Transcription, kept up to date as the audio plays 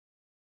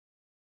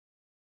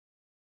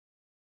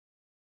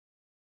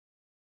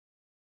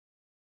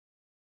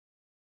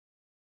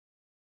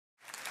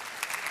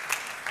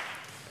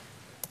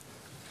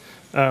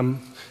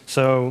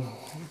So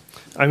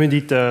I'm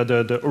indeed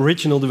the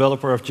original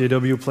developer of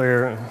JW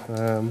Player.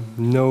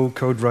 No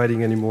code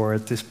writing anymore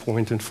at this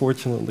point,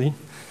 unfortunately.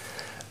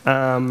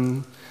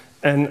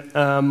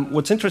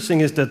 What's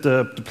interesting is that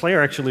the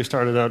player actually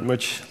started out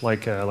much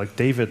like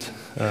David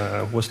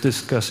was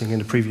discussing in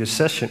the previous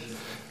session.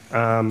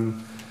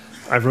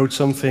 I wrote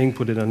something,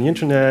 put it on the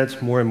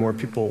internet, more and more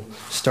people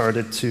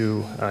started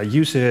to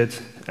use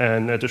it,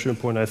 and at a certain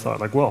point I thought,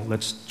 like, well,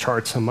 let's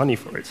charge some money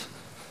for it.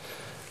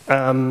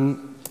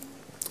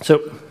 So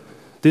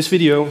this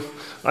video,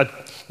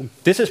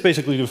 this is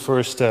basically the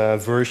first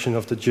version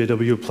of the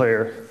JW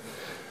Player.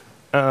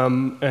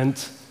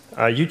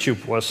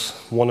 YouTube was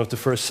one of the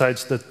first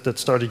sites that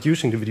started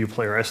using the video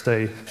player as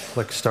they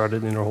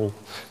started in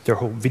their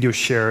whole video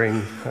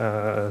sharing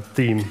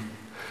theme.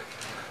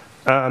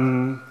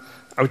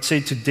 I would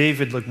say to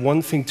David,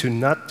 one thing to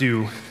not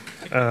do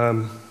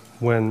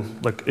when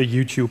a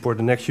YouTube or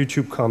the next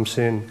YouTube comes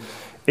in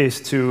is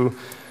to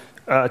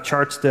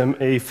charge them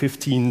a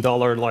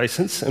 $15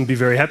 license and be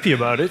very happy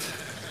about it.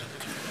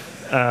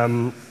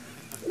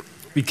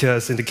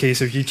 Because in the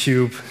case of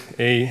YouTube,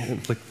 a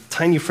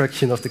tiny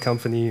fraction of the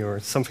company or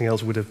something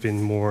else would have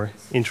been more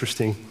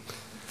interesting.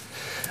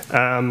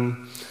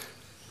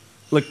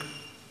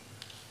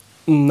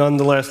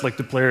 Nonetheless,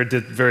 the player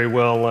did very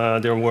well.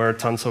 There were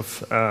tons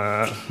of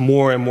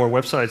more and more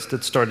websites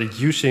that started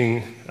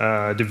using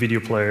the video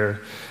player.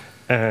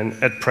 And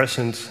at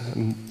present,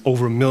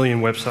 over 1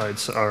 million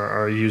websites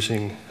are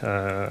using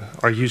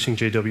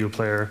JW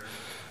Player,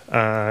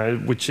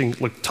 which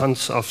include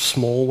tons of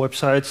small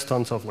websites,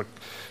 tons of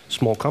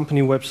small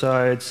company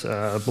websites,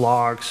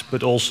 blogs,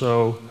 but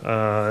also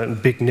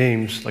big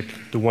names like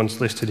the ones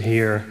listed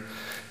here.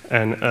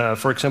 And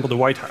for example, the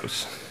White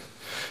House.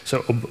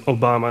 So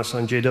Obama's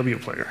on JW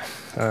Player.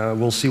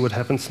 We'll see what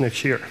happens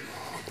next year.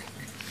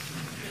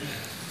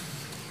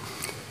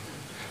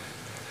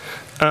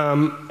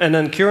 And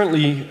then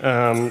currently,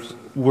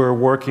 we're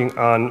working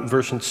on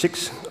version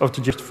 6 of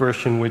the JS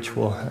version, which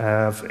will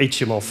have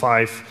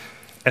HTML5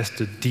 as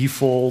the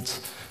default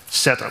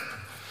setup.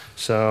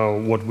 So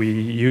what we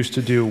used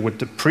to do with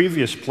the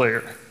previous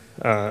player,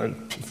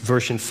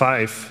 version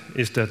 5,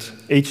 is that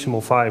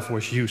HTML5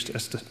 was used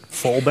as the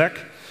fallback.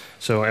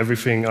 So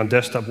everything on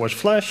desktop was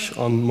Flash.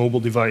 On mobile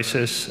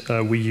devices,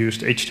 we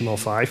used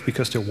HTML5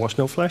 because there was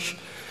no Flash.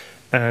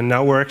 And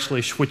now we're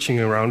actually switching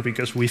around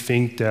because we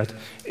think that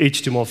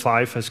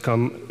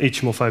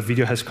HTML5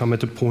 video has come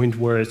at a point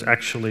where it's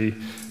actually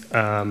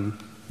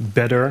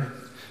better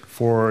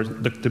for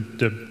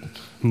the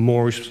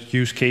most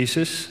use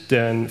cases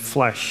than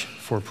Flash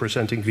for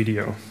presenting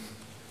video.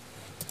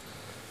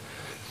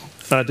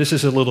 This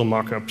is a little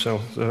mock-up, so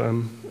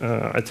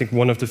I think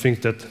one of the things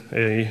that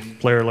a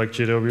player like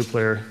JW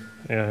Player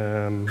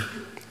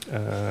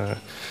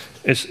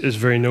is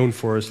very known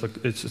for is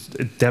it's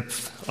a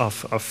depth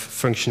of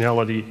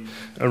functionality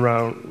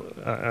around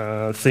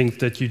things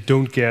that you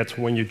don't get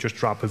when you just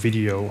drop a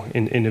video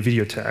in a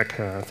video tag.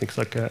 Things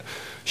like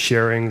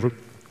sharing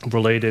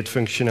related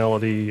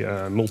functionality,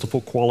 multiple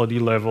quality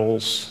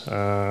levels,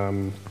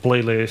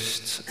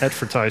 playlists,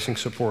 advertising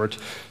support.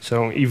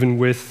 So even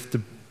with the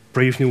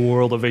brave new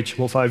world of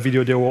HTML5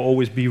 video, there will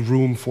always be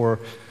room for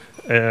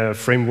a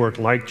framework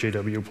like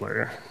JW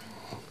Player.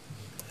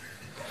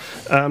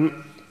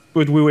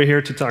 But we were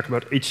here to talk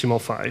about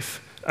HTML5.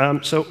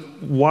 So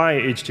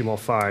why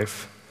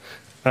HTML5?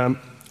 I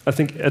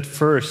think at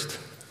first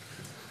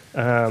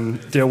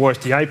there was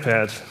the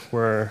iPad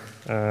where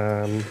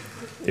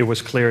it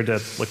was clear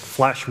that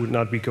Flash would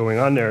not be going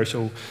on there.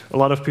 So a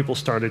lot of people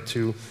started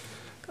to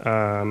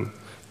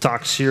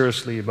talk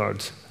seriously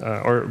about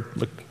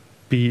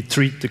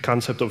treat the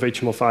concept of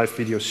HTML5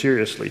 video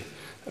seriously.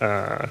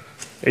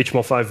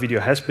 HTML5 video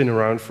has been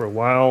around for a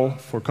while,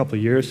 for a couple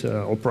of years.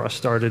 Opera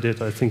started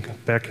it, I think,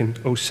 back in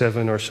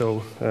 2007 or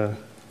so.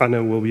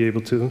 Anna will be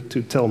able to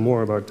tell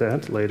more about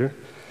that later.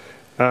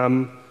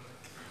 And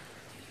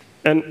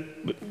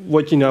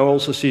what you now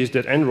also see is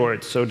that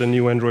Android, so the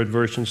new Android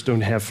versions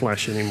don't have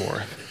Flash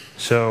anymore.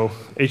 So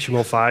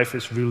HTML5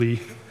 is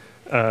really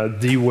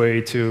the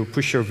way to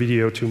push your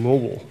video to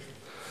mobile.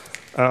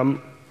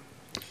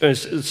 The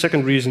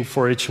second reason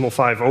for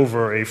HTML5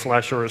 over a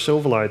Flash or a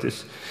Silverlight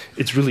is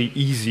it's really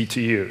easy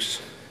to use.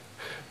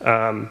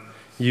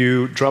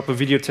 You drop a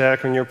video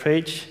tag on your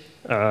page,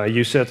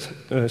 you set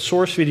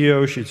source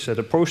videos, you set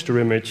a poster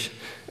image,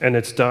 and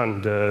it's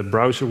done. The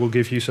browser will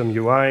give you some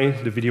UI,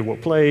 the video will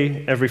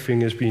play,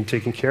 everything is being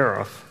taken care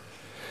of.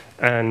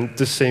 And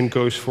the same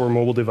goes for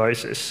mobile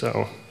devices.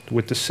 So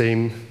with the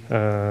same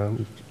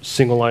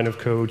single line of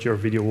code, your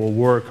video will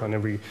work on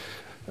every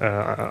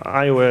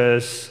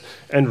iOS,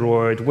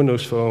 Android,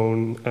 Windows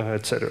Phone,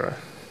 etc.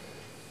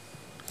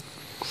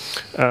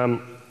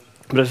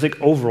 But I think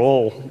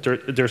overall,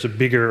 there's a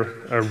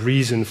bigger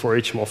reason for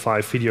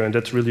HTML5 video, and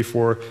that's really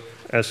for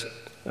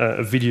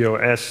a video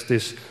as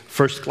this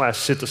first-class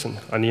citizen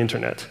on the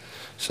internet.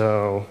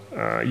 So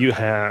you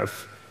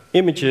have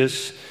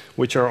images,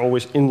 which are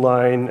always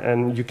inline,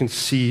 and you can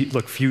see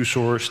like view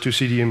source to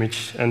see the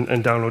image and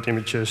download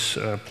images,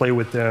 play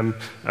with them.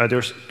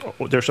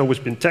 There's always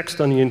been text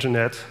on the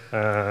internet,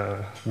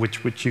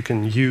 which you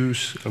can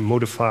use,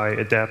 modify,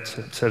 adapt,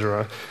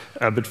 etc.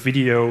 But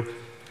video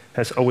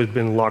has always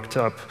been locked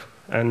up,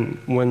 and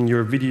when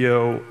your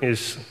video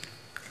is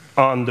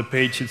on the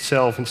page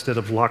itself instead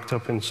of locked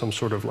up in some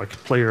sort of like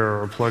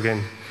player or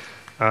plugin,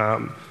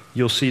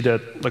 you'll see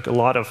that like a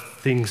lot of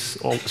things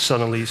all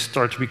suddenly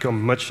start to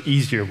become much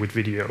easier with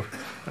video.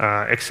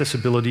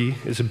 Accessibility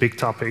is a big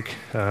topic,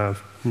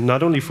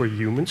 not only for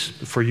humans.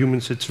 For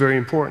humans it's very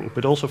important,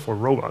 but also for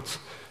robots.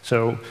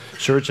 So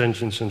search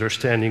engines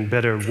understanding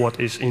better what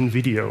is in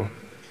video.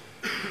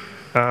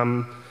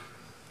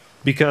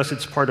 Because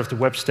it's part of the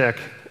web stack,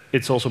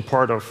 it's also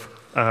part of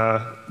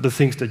the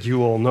things that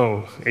you all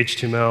know,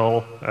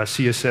 HTML,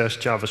 CSS,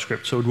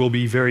 JavaScript. So it will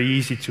be very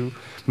easy to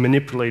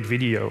manipulate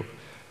video.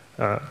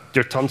 There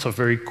are tons of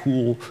very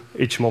cool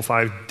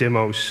HTML5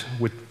 demos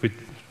with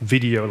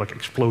video, like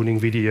exploding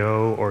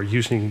video, or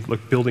using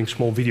like building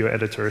small video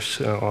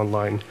editors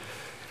online.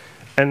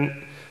 And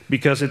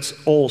because it's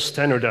all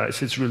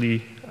standardized, it's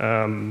really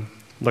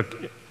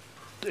like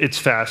it's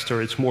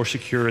faster, it's more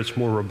secure, it's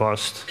more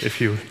robust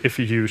if you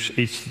use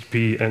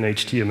HTTP and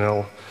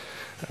HTML.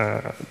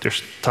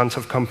 There's tons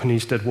of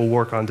companies that will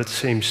work on that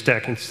same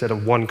stack instead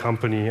of one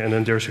company, and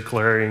then there's a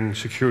glaring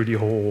security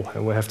hole,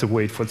 and we have to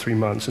wait for 3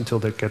 months until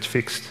that gets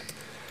fixed.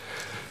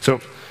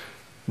 So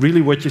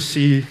really what you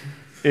see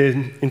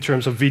in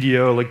terms of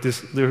video, like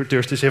this,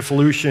 there's this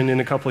evolution in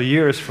a couple of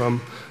years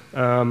from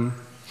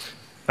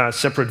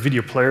separate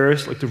video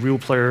players, like the Real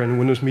Player and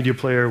Windows Media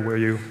Player, where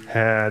you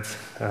had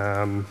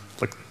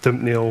like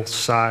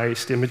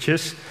thumbnail-sized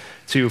images,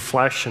 to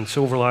Flash and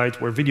Silverlight,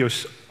 where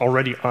video's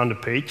already on the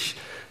page,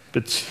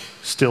 but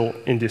still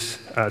in this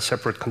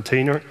separate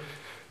container,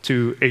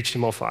 to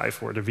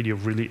HTML5, where the video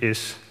really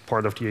is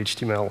part of the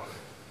HTML.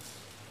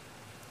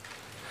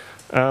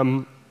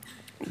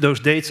 Those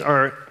dates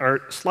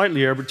are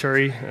slightly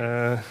arbitrary.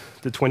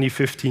 The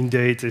 2015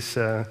 date is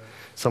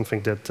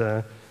something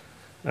that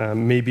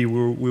maybe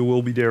we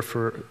will be there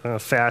for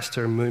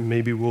faster,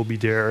 maybe we'll be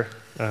there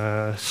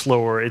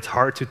slower. It's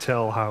hard to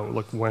tell how,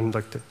 like, when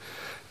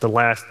the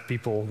last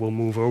people will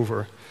move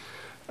over.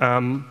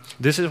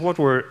 This is what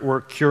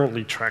we're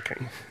currently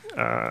tracking.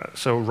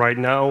 So right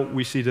now,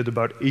 we see that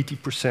about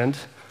 80%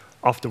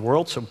 of the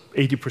world, so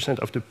 80%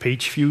 of the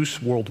page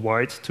views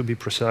worldwide, to be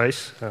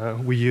precise,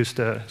 we use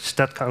the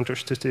StatCounter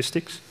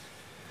statistics,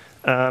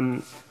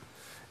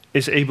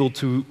 is able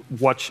to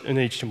watch an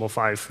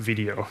HTML5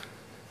 video.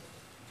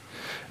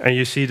 And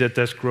you see that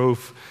this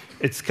growth,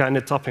 it's kind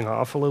of topping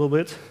off a little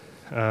bit.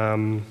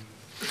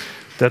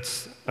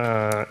 That's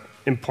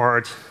in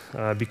part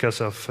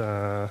because of,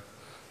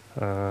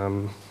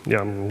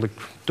 like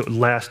the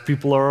last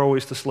people are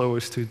always the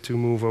slowest to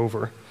move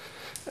over.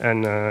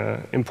 And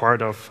in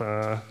part of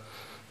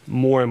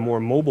more and more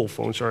mobile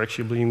phones are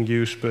actually being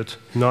used, but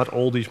not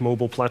all these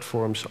mobile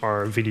platforms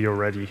are video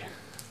ready.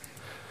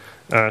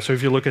 So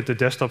if you look at the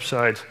desktop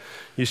side,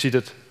 you see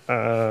that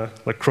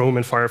like Chrome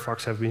and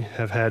Firefox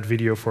have had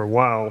video for a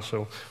while,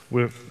 so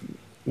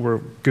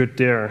we're good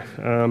there.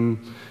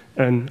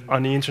 And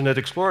on the Internet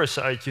Explorer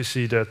side, you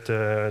see that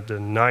the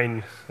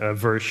 9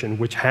 version,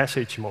 which has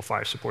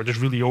HTML5 support, is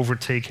really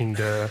overtaking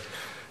the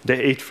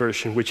 8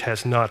 version, which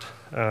does not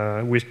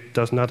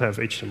have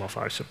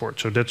HTML5 support.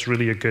 So that's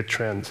really a good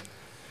trend.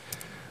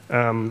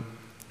 And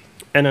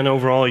then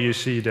overall, you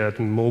see that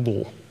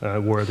mobile,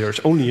 where there's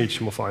only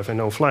HTML5 and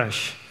no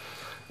Flash,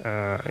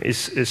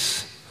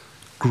 is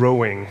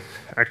growing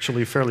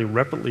actually fairly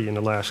rapidly in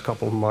the last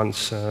couple of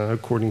months,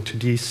 according to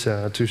these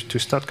to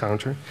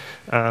StatCounter.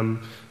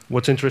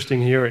 What's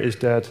interesting here is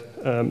that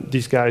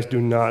these guys do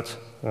not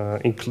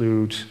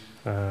include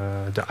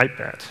the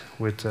iPad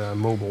with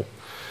mobile.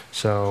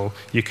 So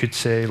you could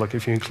say, like,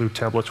 if you include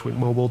tablets with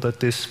mobile, that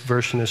this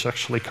version is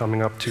actually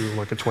coming up to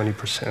like a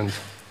 20%.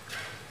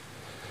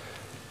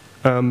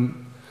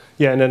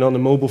 Yeah, and then on the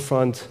mobile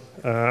front,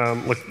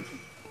 like,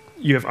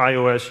 you have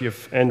iOS, you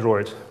have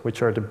Android,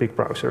 which are the big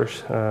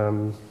browsers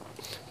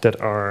that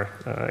are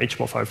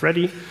HTML5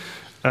 ready.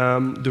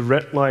 The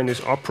red line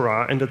is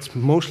Opera, and that's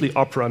mostly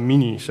Opera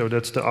Mini. So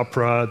that's the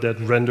Opera that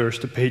renders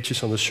the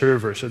pages on the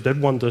server. So that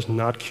one does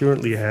not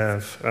currently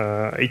have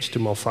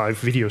HTML5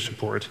 video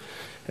support.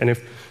 And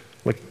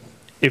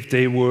if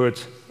they would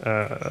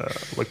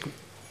like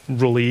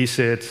release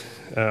it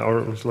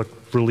or like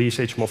release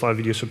HTML5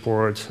 video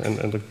support,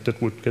 and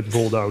that would get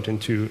rolled out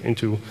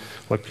into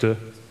like the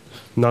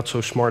not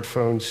so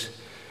smartphones,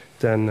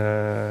 then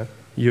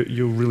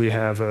you really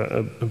have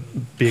a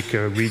big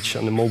reach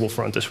on the mobile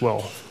front as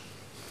well.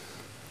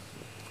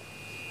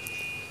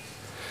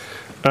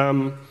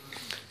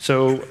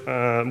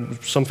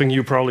 Something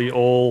you probably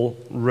all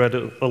read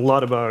a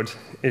lot about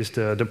is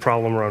the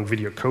problem around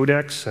video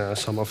codecs.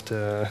 Some of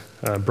the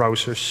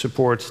browsers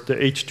support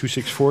the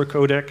H.264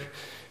 codec,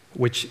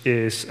 which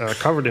is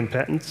covered in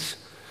patents,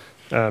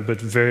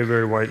 but very,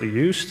 very widely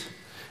used.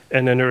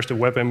 And then there's the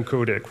WebM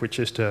codec, which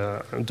is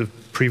the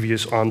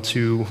previous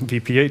ON2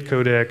 VP8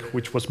 codec,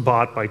 which was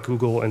bought by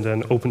Google and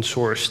then open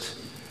sourced.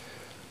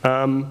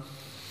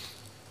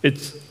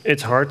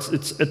 It's hard.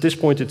 At this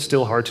point, it's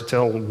still hard to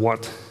tell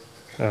what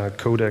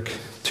codec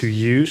to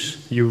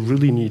use. You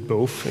really need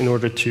both in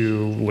order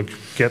to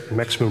get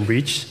maximum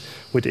reach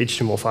with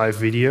HTML5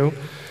 video.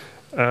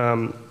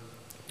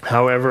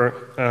 However,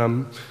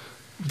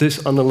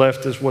 this on the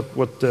left is what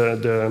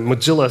the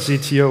Mozilla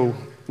CTO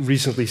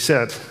recently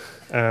said.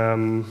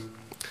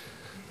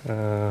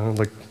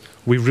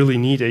 We really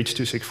need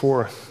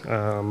H.264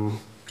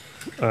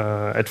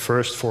 at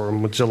first for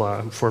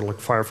Mozilla, for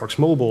Firefox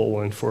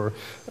Mobile and for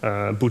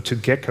boot to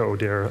Gecko,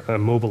 their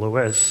mobile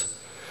OS.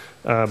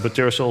 But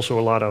there's also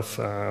a lot of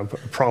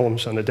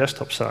problems on the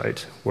desktop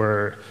side,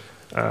 where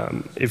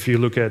if you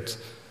look at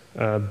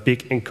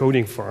big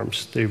encoding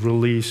farms, they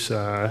release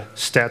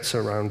stats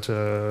around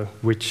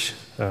which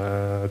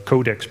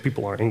codecs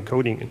people are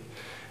encoding in.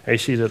 I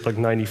see that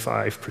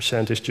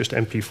 95% is just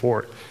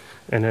MP4.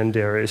 And then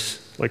there is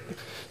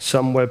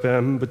some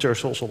WebM, but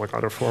there's also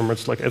other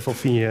formats like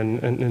FLV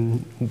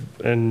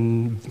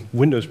and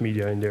Windows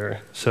Media in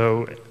there.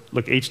 So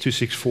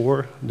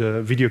H.264,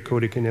 the video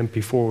codec in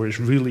MP4, is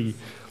really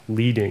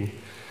leading.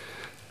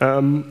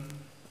 And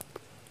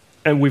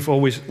we've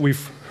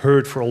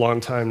heard for a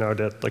long time now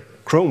that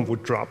Chrome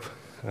would drop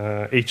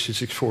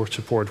H.264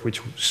 support,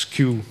 which would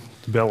skew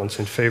the balance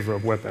in favor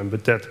of WebM.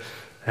 But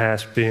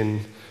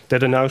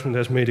that announcement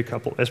has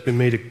been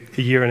made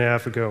a year and a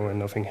half ago, and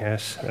nothing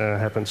has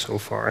happened so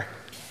far.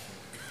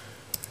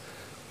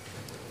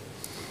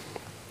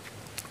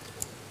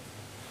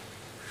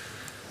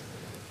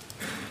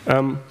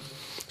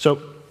 So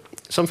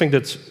something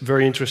that's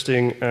very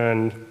interesting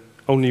and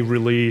only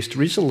released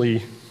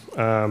recently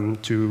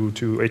to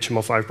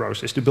HTML5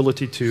 browsers is the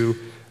ability to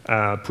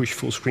push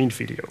full screen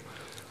video.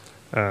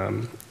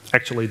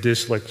 Actually,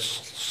 this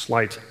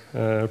slide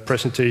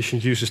presentation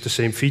uses the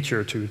same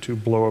feature to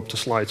blow up the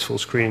slides full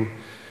screen.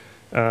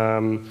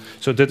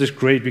 So that is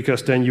great,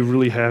 because then you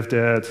really have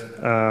that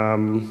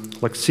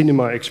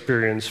cinema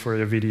experience for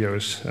your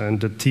videos and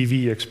the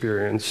TV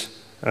experience.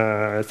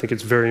 I think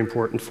it's very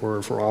important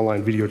for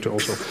online video to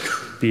also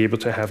be able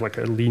to have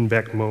a lean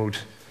back mode.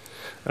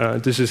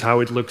 This is how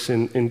it looks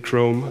in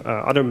Chrome.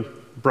 Other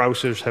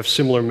browsers have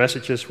similar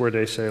messages where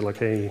they say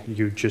hey,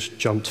 you just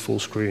jumped full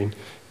screen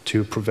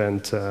to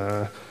prevent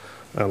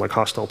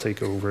hostile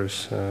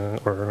takeovers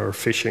or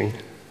phishing.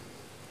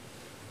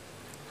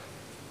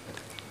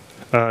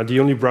 The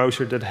only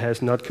browser that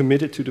has not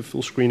committed to the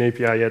full screen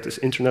API yet is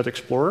Internet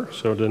Explorer.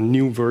 So the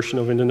new version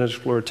of Internet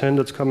Explorer 10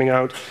 that's coming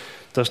out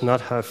does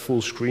not have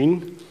full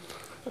screen.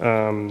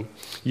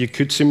 You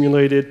could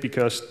simulate it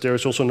because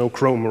there's also no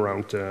Chrome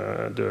around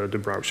the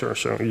browser.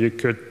 So you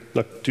could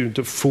do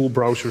the full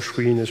browser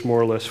screen is more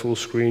or less full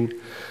screen.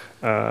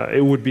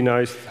 It would be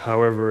nice,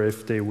 however,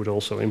 if they would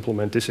also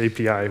implement this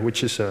API,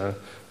 which is a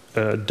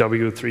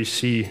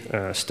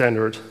W3C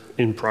standard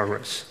in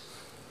progress.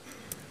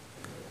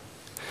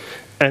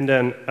 And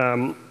then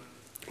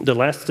the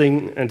last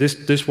thing, and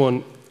this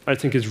one I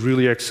think is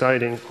really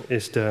exciting,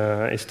 is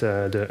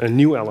a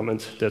new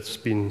element that's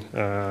been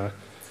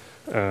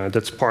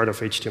that's part of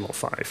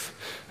HTML5,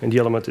 and the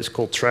element is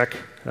called track.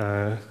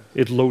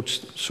 It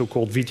loads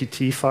so-called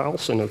VTT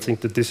files, and I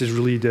think that this is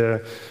really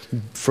the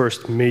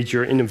first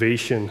major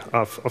innovation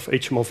of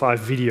HTML5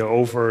 video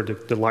over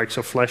the likes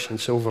of Flash and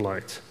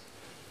Silverlight.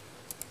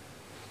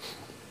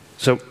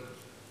 So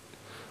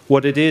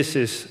what it is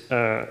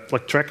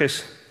track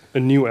is a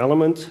new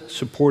element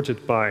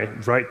supported by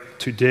right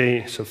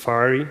today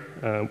Safari,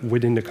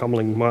 within the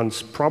coming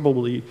months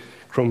probably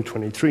Chrome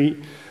 23,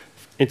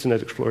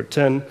 Internet Explorer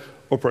 10,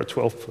 Opera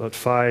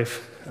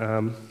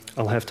 12.5.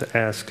 I'll have to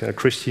ask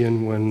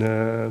Christian when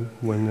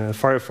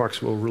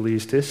Firefox will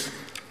release this.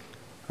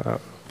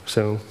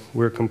 So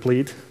we're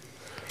complete.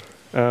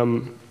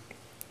 And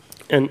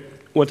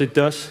what it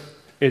does,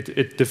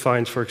 it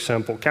defines, for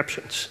example,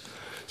 captions.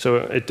 So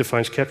it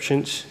defines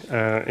captions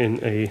in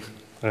a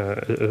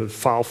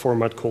file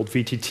format called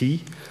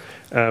VTT,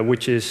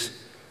 which is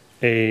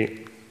a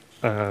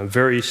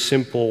very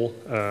simple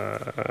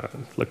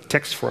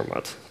text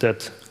format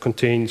that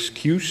contains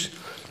queues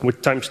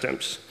with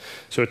timestamps.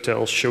 So it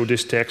tells, show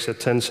this text at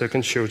 10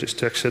 seconds, show this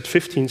text at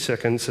 15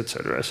 seconds,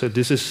 etc. So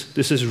this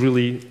is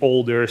really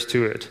all there is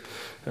to it.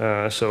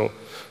 So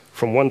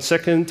from 1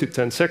 second to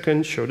 10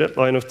 seconds, show that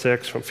line of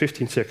text. From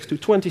 15 seconds to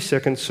 20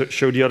 seconds,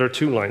 show the other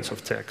 2 lines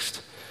of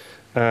text.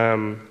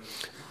 And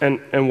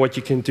what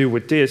you can do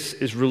with this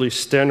is really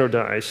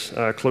standardize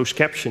closed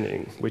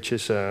captioning, which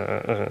is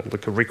a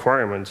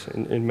requirement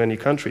in many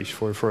countries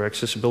for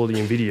accessibility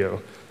in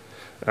video.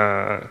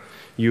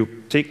 You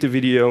take the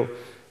video,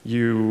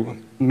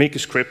 you make a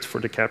script for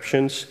the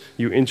captions,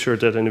 you insert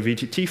that in a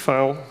VTT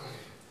file,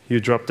 you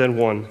drop that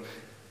one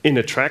in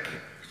a track,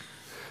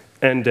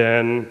 and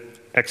then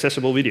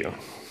accessible video.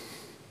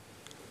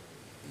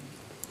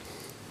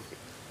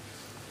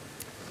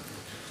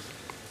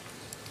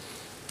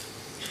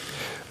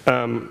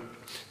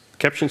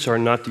 captions are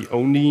not the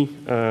only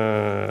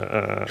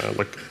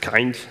like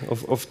kind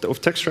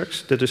of text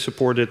tracks that is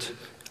supported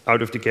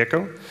out of the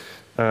get-go.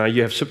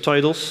 You have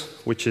subtitles,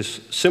 which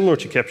is similar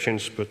to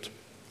captions, but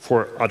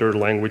for other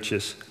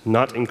languages,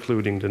 not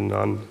including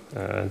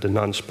the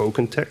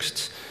non-spoken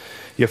texts.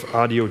 You have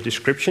audio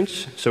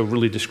descriptions, so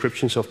really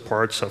descriptions of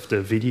parts of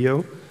the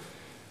video.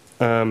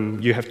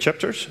 You have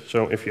chapters,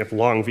 so if you have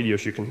long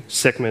videos, you can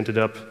segment it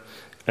up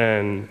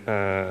and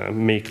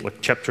make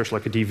like chapters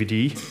like a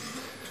DVD.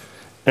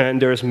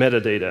 And there's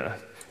metadata,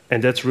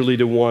 and that's really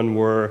the one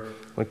where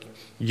like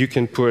you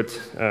can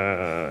put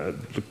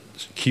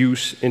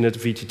cues in that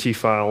VTT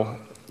file,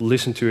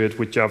 listen to it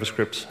with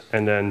JavaScript,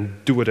 and then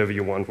do whatever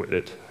you want with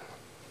it.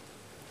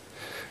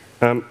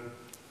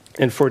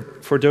 And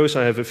for those,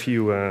 I have a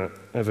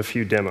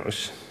few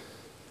demos.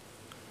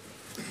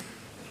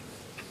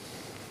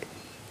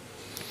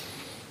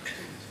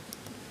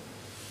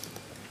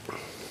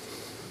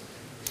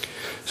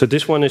 So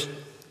this one is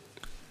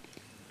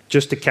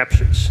just the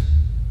captions.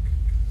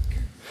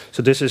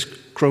 So this is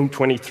Chrome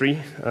 23,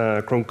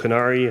 Chrome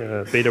Canary,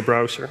 beta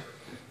browser,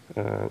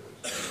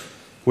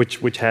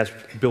 which has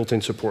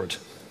built-in support.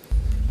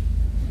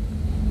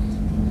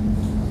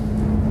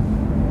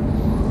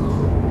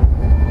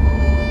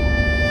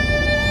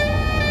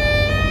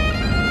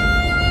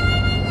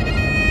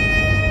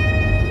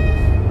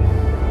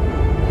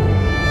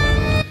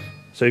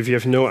 So if you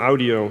have no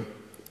audio,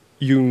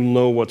 you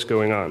know what's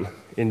going on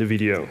in the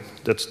video.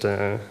 That's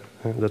the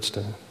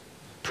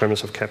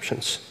premise of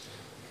captions.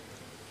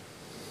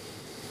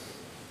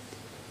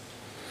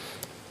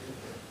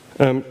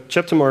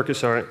 Chapter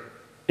markers are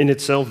in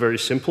itself very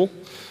simple.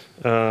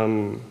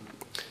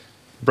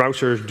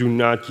 Browsers do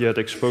not yet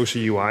expose a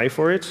UI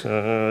for it.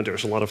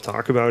 There's a lot of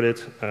talk about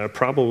it,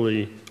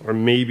 probably or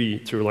maybe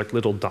through like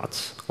little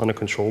dots on a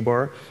control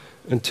bar,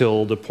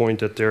 until the point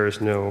that there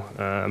is no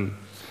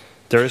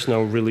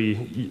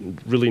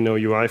really no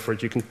UI for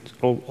it. You can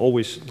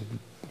always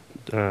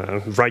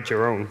write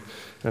your own.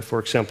 For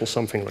example,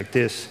 something like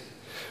this,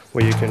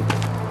 where you can.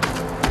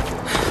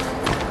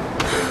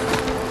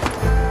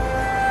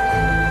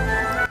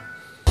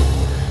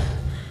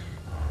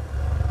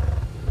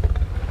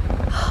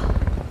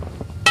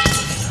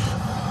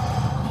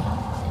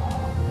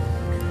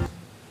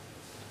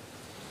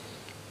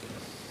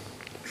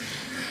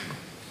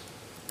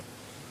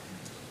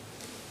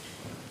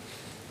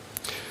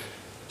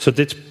 So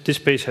this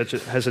page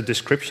has a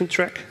description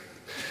track.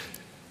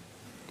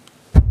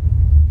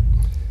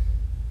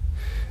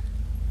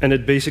 And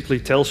it basically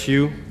tells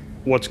you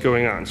what's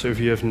going on. So if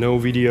you have no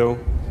video,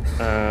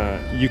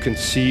 you can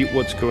see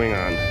what's going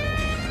on.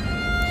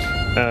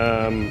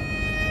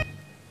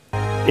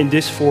 In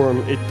this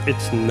form,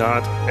 it's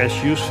not as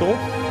useful.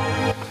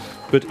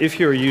 But if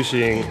you're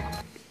using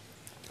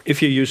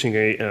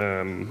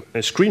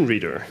a screen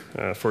reader,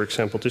 for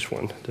example, this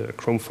one, the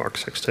Chrome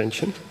Fox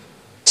extension.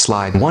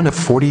 Slide 1 of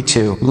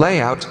 42.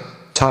 Layout.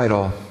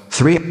 Title.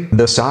 3.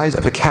 The size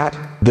of a cat.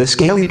 The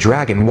scaly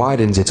dragon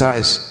widens its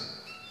eyes.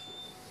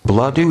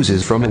 Blood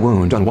oozes from a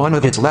wound on one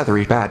of its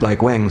leathery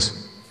bat-like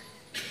wings.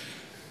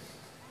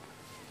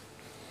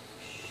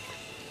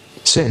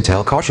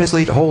 Sintel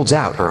cautiously holds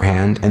out her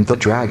hand and the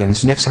dragon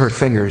sniffs her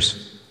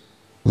fingers.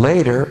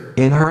 Later,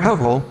 in her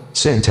hovel,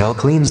 Sintel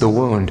cleans the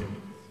wound.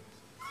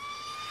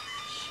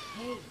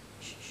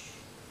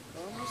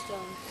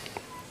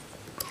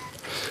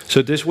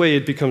 So this way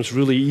it becomes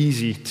really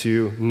easy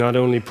to not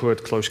only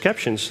put closed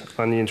captions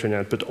on the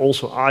internet, but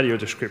also audio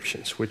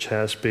descriptions, which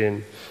has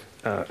been,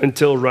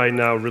 until right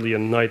now, really a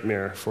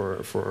nightmare for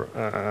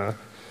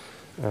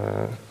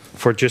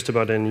just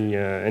about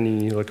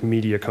any like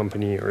media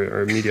company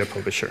or media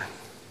publisher.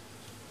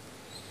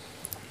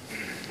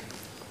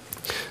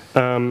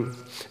 And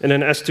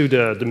then as to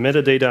the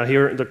metadata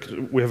here,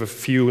 we have a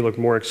few like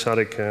more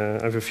exotic.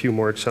 I have a few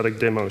more exotic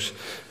demos.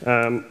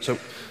 So.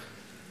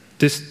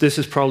 This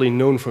is probably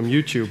known from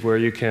YouTube, where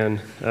you can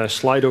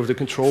slide over the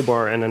control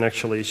bar and then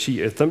actually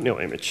see a thumbnail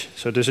image.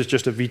 So this is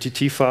just a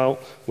VTT file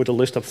with a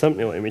list of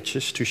thumbnail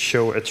images to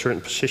show at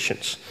certain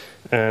positions.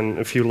 And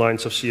a few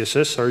lines of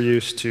CSS are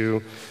used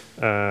to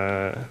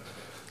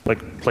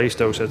like place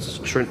those at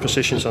certain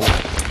positions on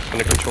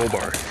the control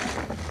bar.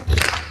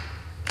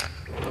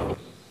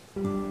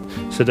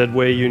 So that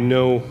way you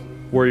know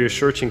where you're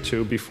searching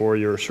to before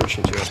you're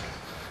searching to it.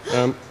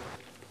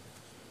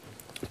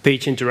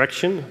 Page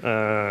interaction,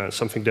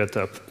 something that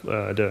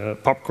the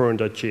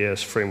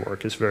Popcorn.js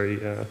framework is very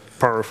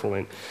powerful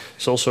in.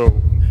 It's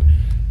also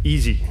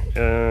easy.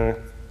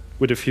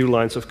 With a few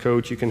lines of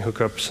code, you can hook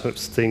up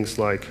things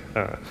like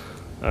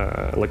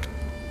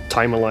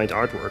time-aligned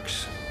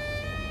artworks.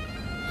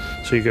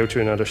 So you go to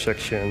another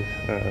section,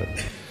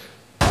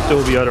 there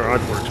will be other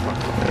artworks.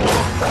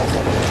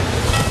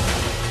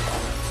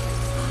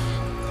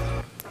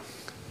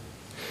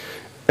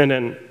 And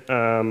then,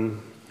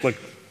 like,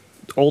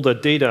 all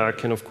that data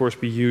can, of course,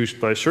 be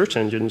used by search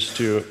engines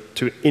to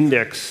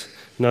index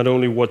not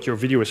only what your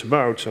video is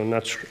about, so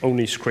not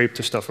only scrape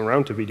the stuff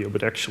around the video,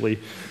 but actually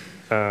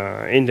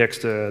index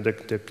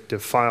the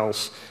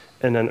files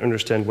and then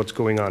understand what's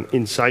going on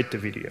inside the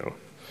video.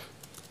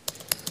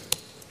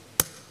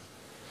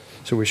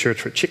 So we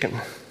search for chicken.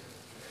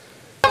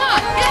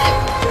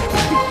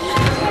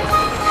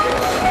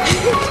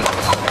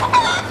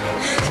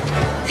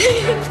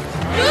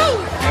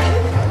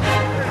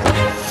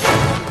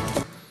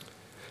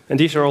 And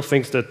these are all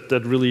things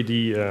that really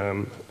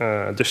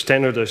the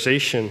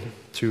standardization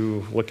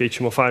to like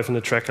HTML5 and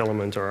the track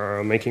element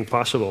are making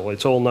possible.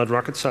 It's all not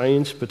rocket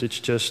science, but it's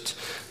just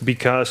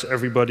because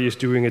everybody is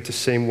doing it the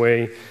same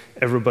way,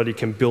 everybody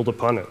can build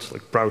upon it.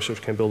 Like browsers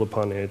can build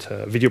upon it,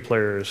 video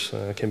players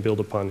can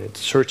build upon it,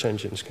 search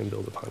engines can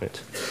build upon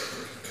it.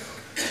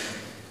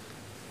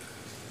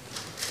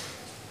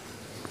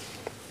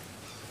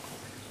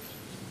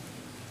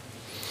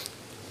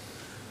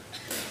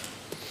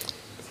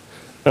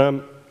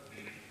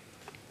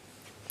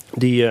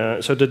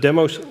 So the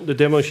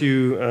demos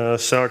you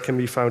saw can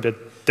be found at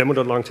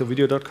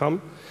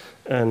demo.longtailvideo.com,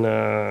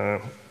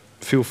 and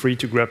feel free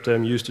to grab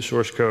them, use the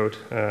source code.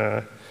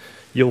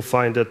 You'll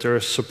find that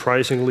there's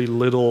surprisingly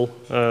little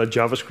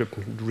JavaScript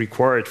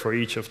required for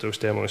each of those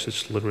demos.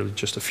 It's literally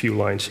just a few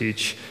lines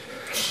each.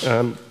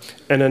 And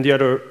then the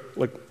other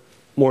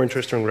more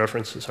interesting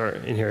references are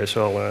in here as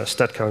well.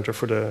 Stat counter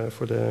for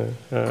the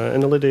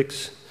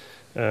analytics.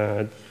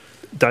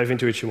 Dive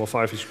into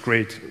HTML5 is a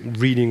great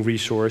reading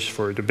resource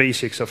for the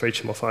basics of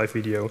HTML5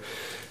 video.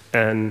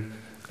 And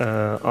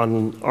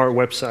on our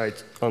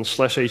website, on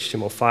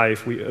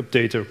 /HTML5, we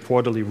update a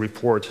quarterly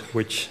report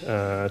which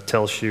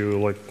tells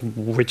you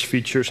which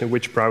features and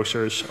which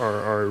browsers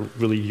are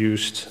really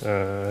used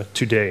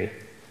today.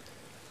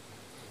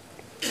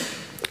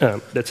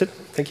 That's it.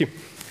 Thank you.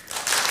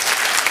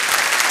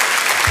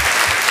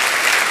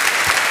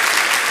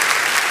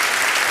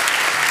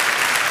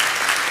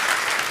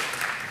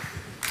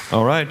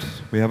 All right,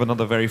 we have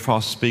another very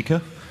fast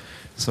speaker.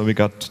 So we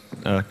got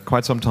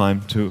quite some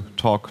time to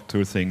talk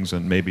through things,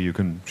 and maybe you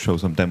can show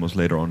some demos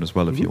later on as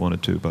well if you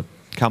wanted to, but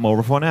come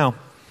over for now.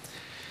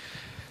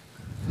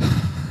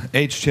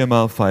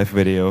 HTML5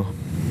 video.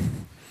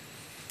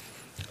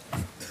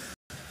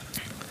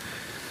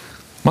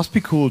 Must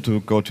be cool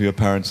to go to your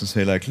parents and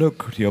say, like,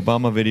 look, the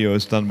Obama video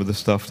is done with the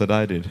stuff that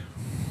I did.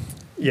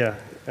 Yeah,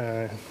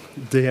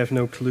 they have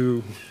no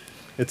clue.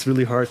 It's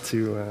really hard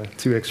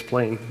to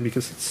explain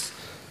because it's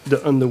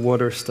the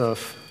underwater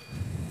stuff.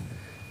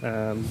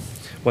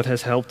 What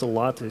has helped a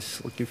lot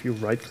is if you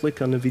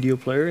right-click on the video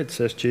player, it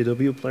says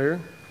JW player,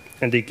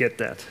 and they get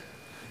that.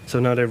 So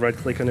now they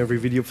right-click on every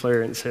video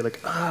player and say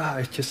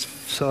I just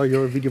saw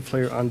your video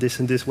player on this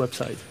and this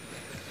website.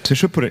 They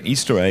should put an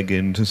Easter egg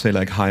in to say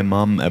hi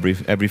mom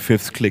every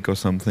fifth click or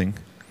something.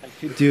 I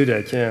could do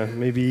that, yeah.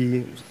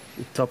 Maybe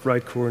top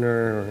right corner.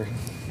 Or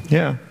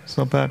yeah, it's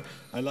not bad.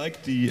 I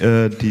like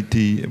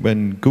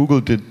when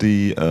Google did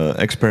the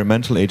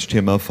experimental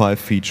HTML5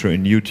 feature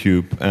in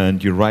YouTube,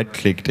 and you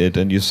right-clicked it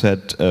and you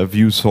said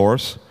view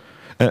source.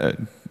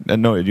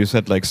 No, you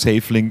said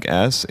save link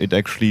as. It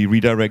actually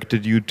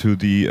redirected you to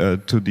the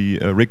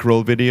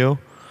Rickroll video.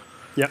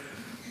 Yeah.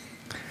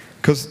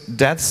 Because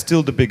that's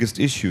still the biggest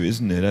issue,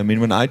 isn't it? I mean,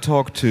 when I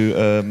talk to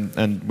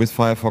and with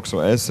Firefox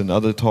OS and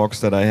other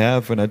talks that I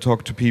have, when I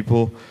talk to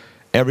people,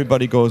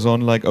 everybody goes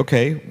on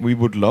okay, we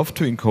would love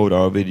to encode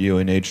our video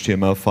in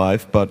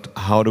HTML5, but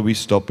how do we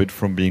stop it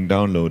from being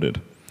downloaded?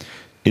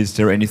 Is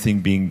there anything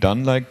being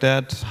done like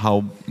that?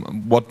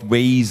 What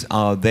ways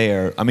are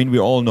there? I mean, we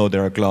all know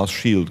there are Glass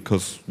Shield,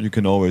 because you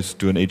can always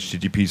do an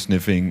HTTP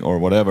sniffing or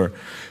whatever.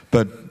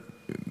 But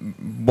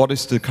what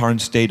is the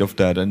current state of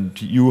that?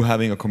 And you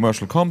having a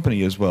commercial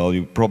company as well,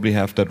 you probably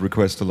have that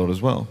request a lot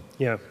as well.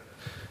 Yeah,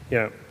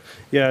 yeah.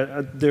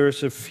 Yeah,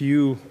 there's a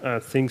few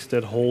things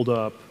that hold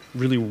up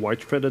really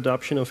widespread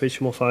adoption of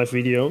HTML5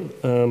 video.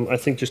 I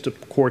think just the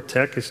core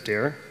tech is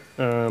there.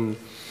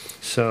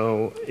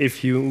 So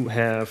if you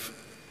have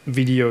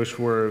videos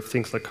where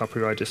things like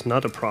copyright is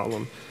not a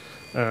problem,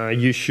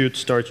 you should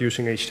start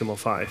using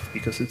HTML5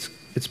 because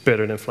it's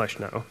better than Flash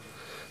now.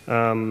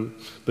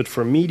 But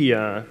for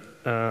media,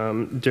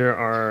 there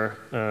are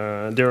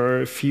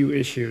a few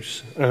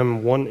issues.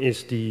 One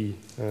is the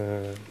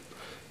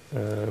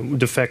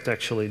fact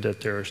actually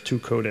that there's two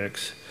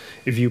codecs.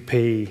 If you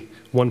pay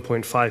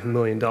 $1.5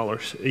 million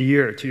a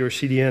year to your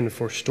CDN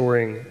for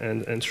storing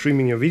and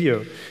streaming your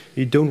video,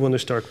 you don't want to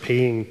start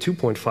paying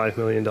 $2.5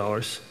 million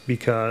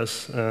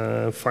because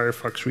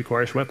Firefox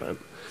requires WebM.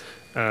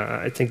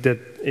 I think that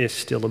is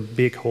still a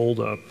big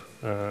holdup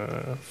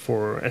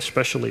for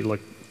especially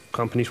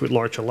companies with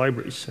larger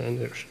libraries, and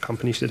there's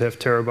companies that have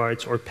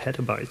terabytes or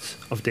petabytes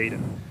of data.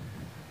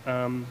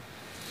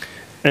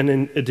 And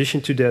in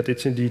addition to that,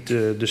 it's indeed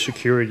the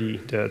security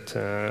that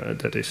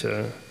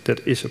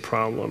is a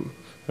problem.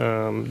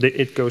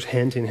 It goes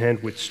hand in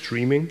hand with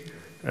streaming,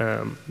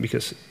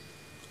 because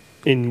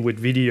with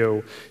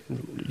video,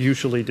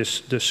 usually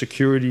the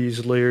security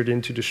is layered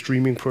into the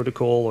streaming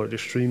protocol or the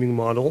streaming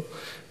model,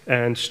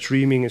 and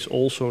streaming is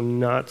also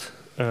not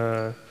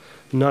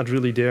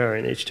really there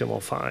in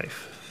HTML5.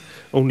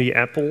 Only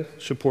Apple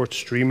supports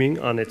streaming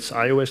on its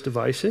iOS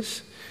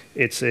devices.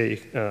 It's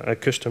a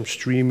custom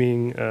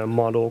streaming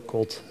model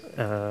called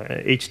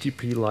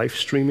HTTP live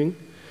streaming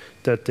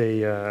that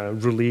they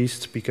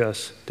released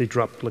because they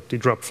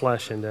dropped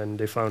Flash, and then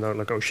they found out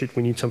like, oh shit,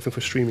 we need something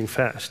for streaming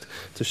fast.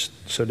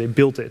 So they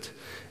built it,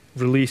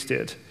 released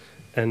it,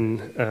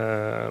 and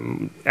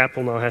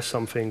Apple now has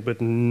something, but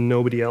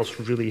nobody else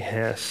really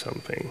has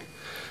something.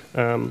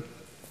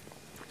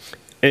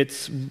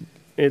 It's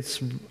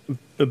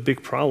a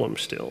big problem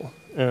still.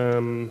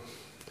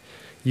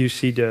 You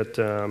see that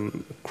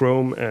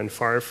Chrome and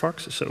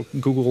Firefox, so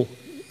Google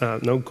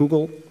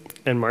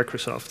and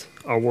Microsoft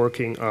are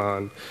working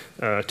on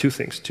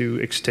two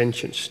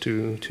extensions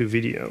to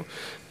video.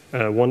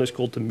 One is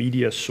called the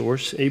Media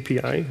Source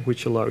API,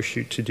 which allows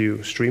you to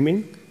do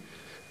streaming.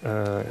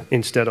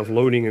 Instead of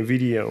loading a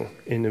video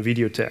in a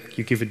video tag,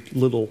 you give it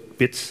little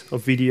bits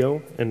of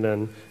video, and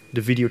then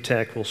the video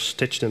tag will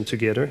stitch them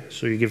together.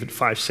 So you give it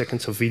 5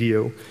 seconds of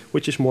video,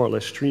 which is more or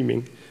less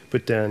streaming,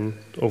 but then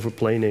over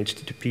plain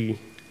HTTP.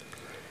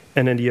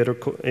 And then the other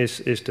is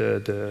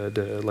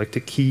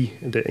the key,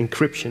 the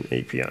encryption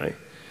API.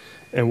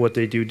 And what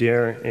they do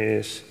there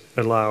is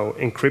allow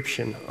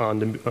encryption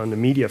on the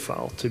media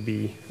file to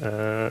be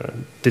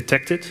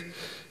detected,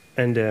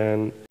 and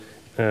then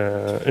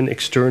an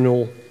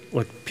external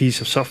piece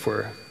of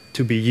software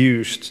to be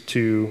used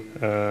to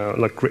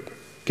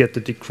get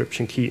the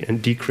decryption key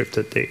and decrypt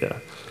that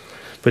data.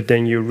 But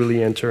then you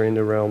really enter in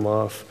the realm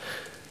of,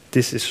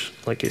 is this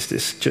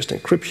just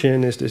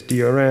encryption? Is this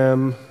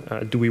DRM?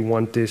 Do we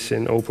want this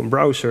in open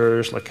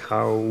browsers? Like,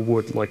 how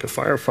would a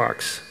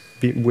Firefox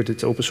with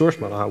its open source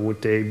model, how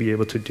would they be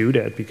able to do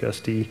that?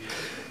 Because the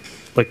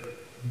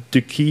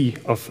key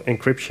of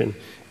encryption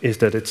is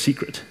that it's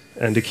secret,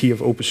 and the key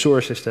of open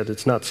source is that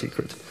it's not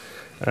secret.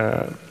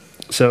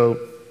 So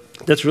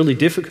that's really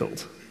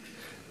difficult.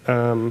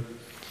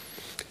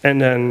 And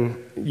then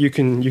you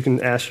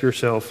can ask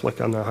yourself,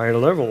 on a higher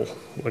level,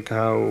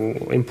 how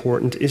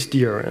important is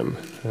DRM?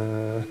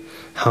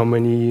 How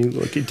many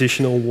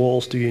additional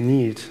walls do you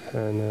need?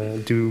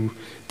 And do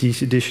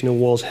these additional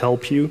walls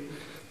help you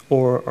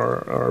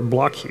or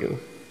block you?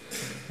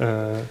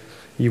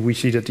 We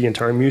see that the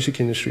entire music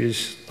industry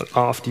is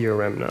off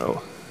DRM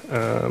now.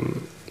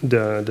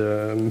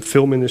 The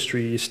film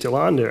industry is still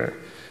on there,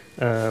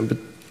 but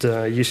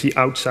you see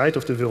outside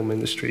of the film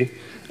industry,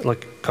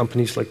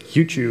 companies like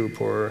YouTube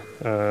or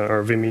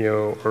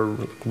Vimeo or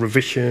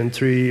Revision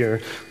 3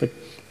 or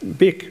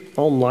big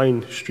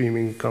online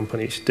streaming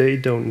companies. They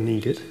don't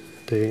need it.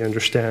 They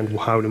understand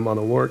how the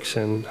model works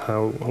and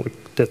how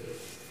that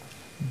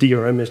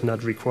DRM is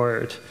not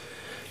required.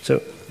 So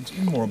it's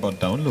more about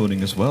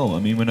downloading as well. I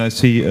mean, when I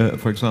see,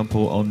 for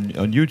example, on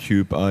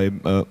YouTube,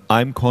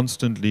 I'm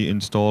constantly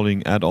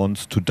installing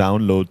add-ons to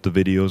download the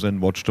videos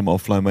and watch them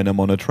offline when I'm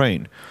on a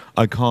train.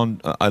 I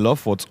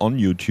love what's on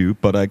YouTube,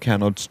 but I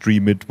cannot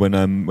stream it when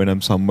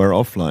I'm somewhere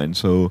offline.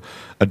 So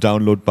a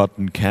download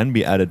button can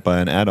be added by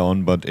an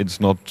add-on, but it's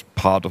not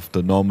part of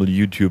the normal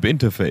YouTube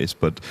interface.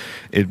 But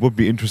it would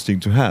be interesting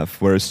to have.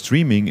 Whereas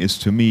streaming is,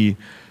 to me,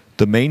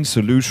 the main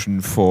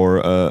solution for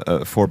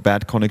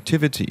bad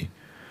connectivity.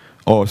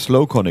 Or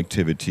slow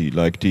connectivity,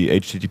 like the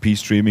HTTP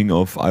streaming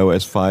of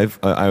iOS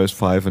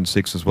 5 and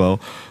 6 as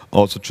well,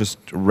 also just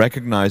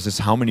recognizes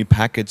how many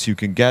packets you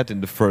can get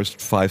in the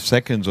first 5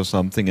 seconds or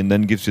something, and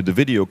then gives you the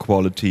video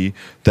quality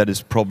that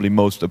is probably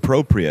most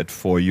appropriate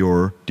for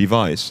your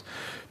device.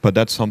 But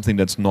that's something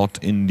that's not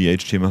in the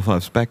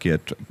HTML5 spec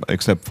yet,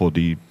 except for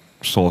the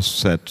source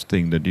set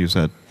thing that you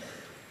said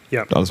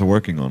others are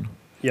working on.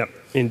 Yeah,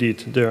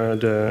 indeed.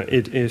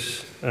 It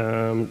is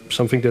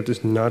something that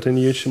is not in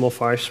the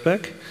HTML5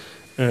 spec.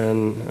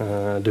 And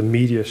the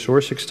media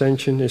source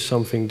extension is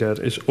something that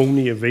is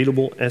only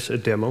available as a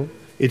demo.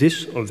 It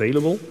is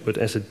available, but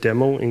as a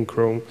demo in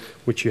Chrome,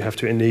 which you have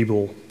to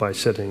enable by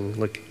setting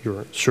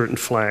your certain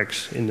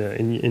flags in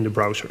the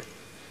browser.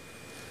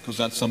 Because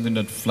that's something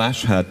that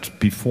Flash had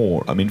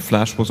before. I mean,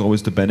 Flash was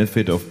always the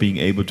benefit of being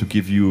able to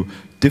give you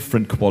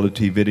different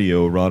quality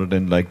video rather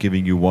than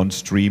giving you one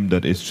stream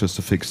that is just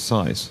a fixed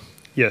size.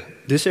 Yeah,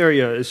 this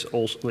area is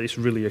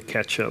really a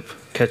catch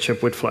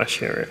up with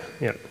Flash area.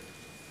 Yeah.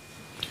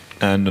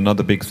 And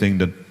another big thing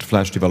that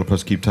Flash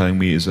developers keep telling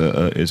me is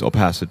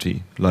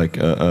opacity,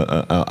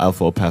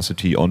 alpha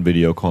opacity on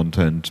video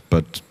content.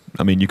 But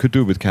I mean, you could do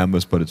it with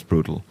Canvas, but it's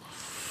brutal.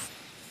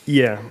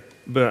 Yeah,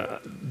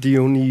 but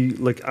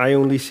I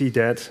only see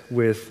that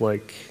with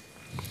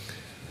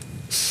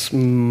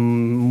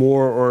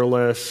more or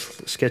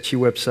less sketchy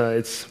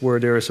websites where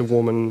there is a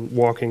woman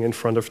walking in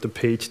front of the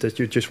page that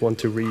you just want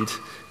to read,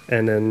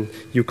 and then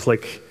you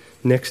click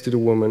next to the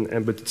woman,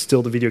 but it's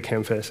still the video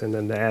canvas, and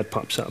then the ad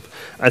pops up.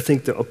 I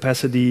think the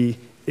opacity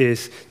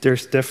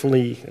there's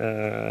definitely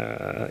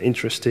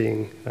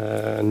interesting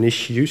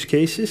niche use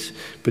cases,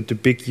 but the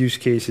big use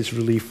case is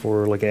really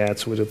for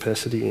ads with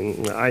opacity.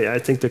 And I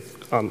think that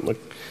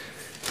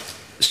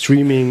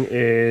streaming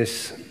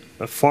is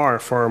far,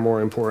 far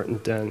more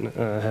important than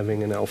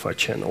having an alpha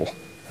channel,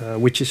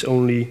 which is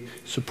only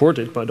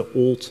supported by the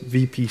old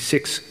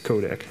VP6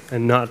 codec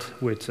and not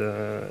with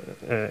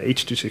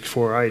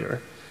H.264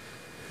 either.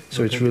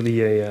 So it's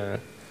really a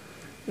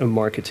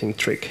marketing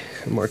trick,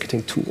 a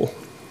marketing tool.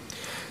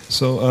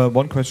 So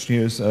one question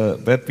here is,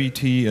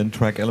 WebVT and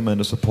Track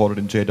Element are supported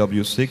in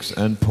JW6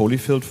 and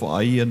polyfilled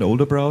for IE and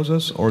older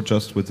browsers, or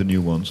just with the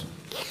new ones?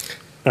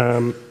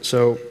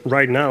 So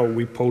right now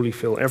we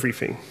polyfill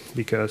everything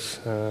because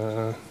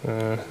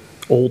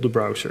all the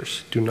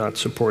browsers do not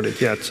support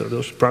it yet. So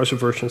those browser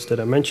versions that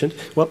I mentioned,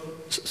 well,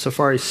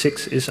 Safari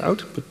 6 is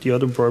out, but the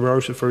other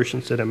browser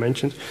versions that I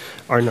mentioned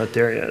are not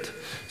there yet.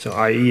 So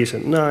IE is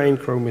at 9,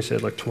 Chrome is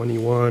at like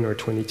 21 or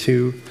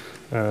 22.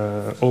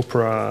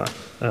 Opera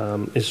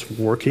is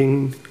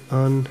working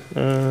on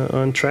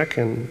Track,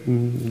 and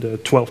the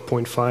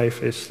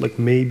 12.5 is like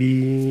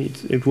maybe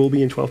it will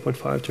be in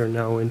 12.5. They're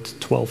now in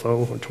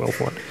 12.0 or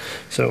 12.1.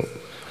 So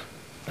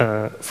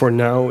for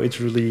now, it's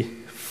really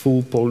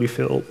full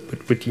polyfill,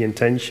 but with the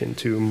intention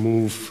to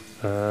move,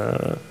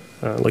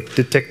 like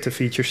detect the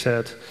feature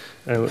set.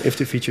 If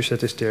the feature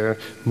set is there,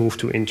 move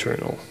to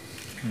internal.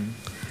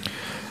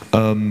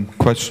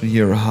 Question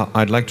here,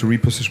 I'd like to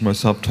reposition my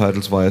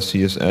subtitles via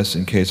CSS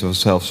in case of a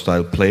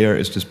self-styled player.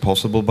 Is this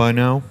possible by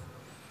now?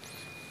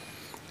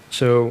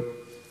 So,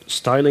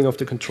 styling of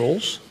the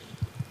controls?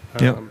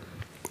 Yeah.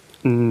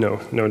 No,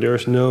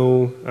 there's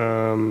no...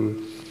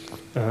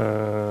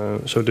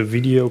 so the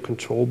video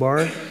control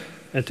bar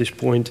at this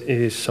point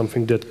is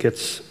something that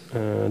gets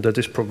that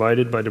is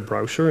provided by the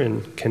browser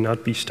and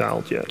cannot be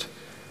styled yet.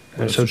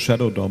 There's a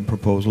Shadow DOM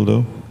proposal,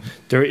 though.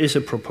 There is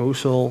a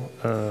proposal,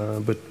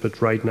 but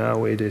right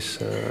now it is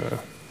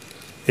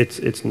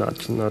it's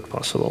not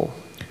possible.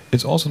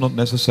 It's also not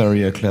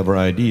necessarily a clever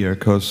idea,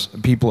 because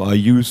people are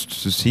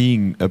used to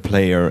seeing a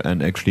player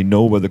and actually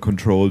know where the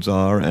controls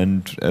are,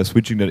 and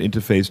switching that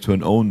interface to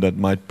an own that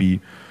might be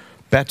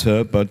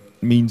better, but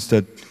means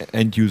that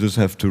end users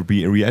have to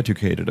be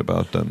re-educated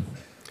about them.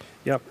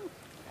 Yep,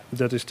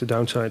 that is the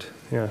downside.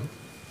 Yeah.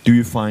 Do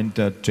you find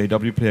that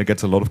JW Player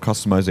gets a lot of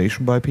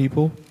customization by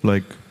people?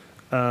 Like,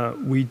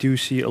 we do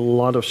see a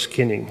lot of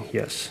skinning,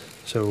 yes.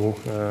 So,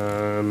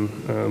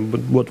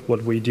 but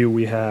what we do,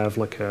 we have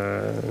like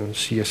a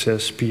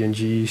CSS,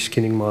 PNG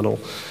skinning model,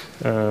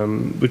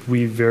 but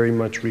we very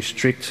much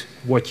restrict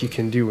what you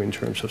can do in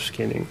terms of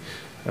skinning.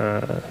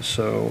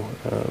 So,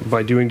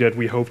 by doing that,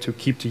 we hope to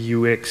keep the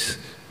UX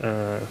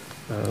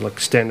like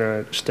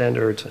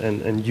standard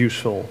and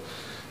useful.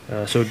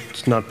 So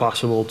it's not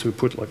possible to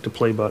put like the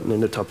play button in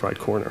the top right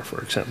corner,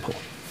 for example.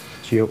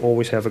 So you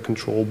always have a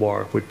control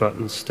bar with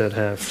buttons that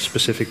have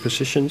specific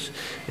positions,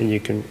 and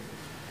you can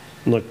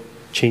like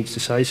change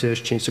the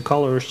sizes, change the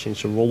colors,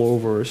 change the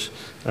rollovers,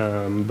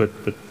 but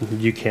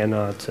you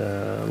cannot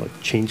like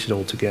change it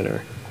all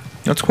together.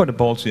 That's quite a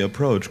ballsy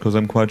approach, because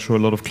I'm quite sure a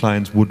lot of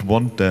clients would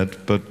want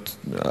that, but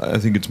I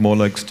think it's more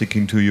like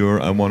sticking to your,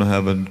 I want to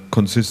have a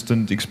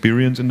consistent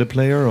experience in the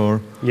player,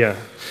 or? Yeah,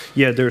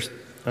 there's,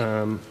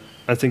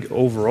 I think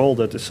overall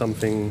that is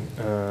something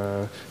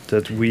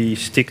that we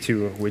stick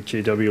to with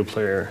JW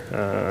Player.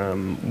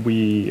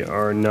 We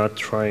are not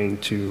trying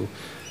to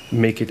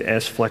make it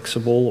as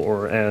flexible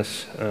or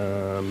as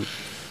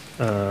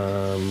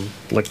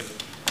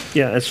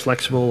as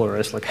flexible or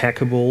as like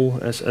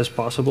hackable as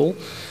possible.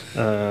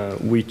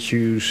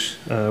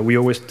 We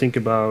always think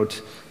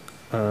about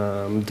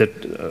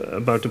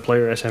about the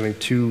player as having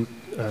two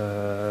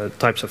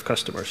types of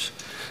customers.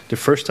 The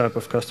first type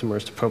of customer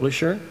is the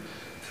publisher,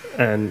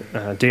 and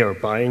they are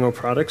buying our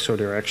products, so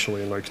they're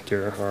actually like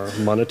they're our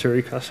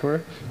monetary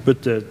customer.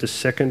 But the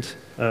second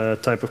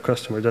type of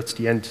customer, that's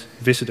the end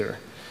visitor.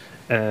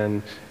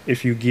 And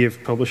if you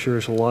give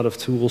publishers a lot of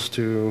tools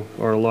to,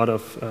 or a lot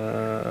of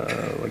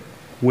like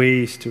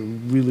ways to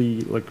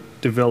really like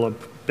develop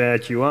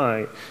bad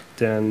UI,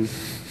 then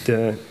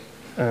the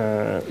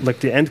like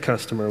the end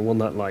customer will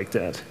not like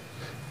that.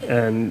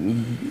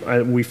 And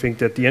we think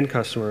that the end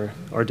customer,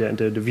 or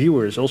the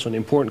viewer, is also an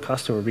important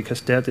customer,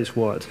 because that is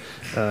what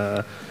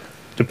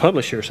the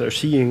publishers are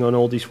seeing on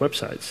all these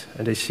websites.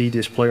 And they see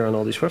this player on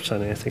all these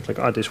websites, and they think like,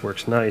 oh, this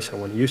works nice, I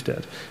want to use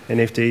that. And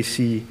if they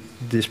see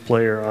this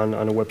player on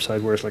a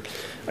website where it's like,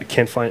 I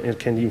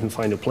can't even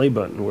find a play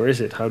button, where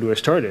is it? How do I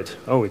start it?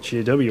 Oh, it's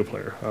JW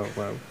Player. Oh,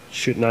 well,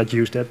 should not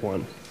use that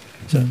one.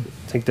 So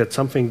I think that's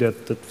something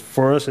that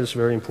for us is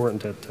very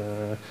important,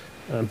 that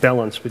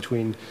balance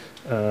between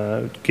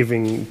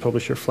giving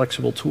publisher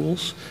flexible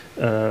tools,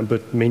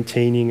 but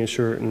maintaining a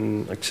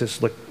certain like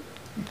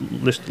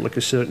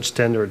a certain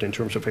standard in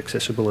terms of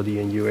accessibility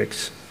and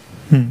UX.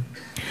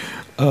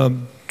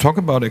 Talk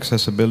about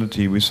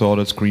accessibility. We saw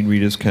that screen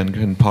readers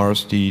can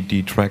parse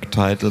the track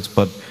titles,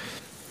 but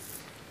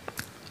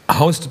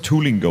how is the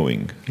tooling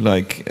going?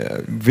 Like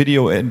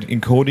video and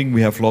encoding,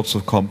 we have lots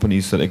of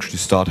companies that actually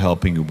start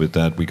helping you with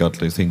that. We got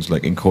things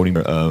like encoding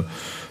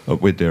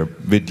with their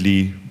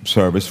Vidly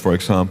service, for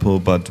example,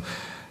 but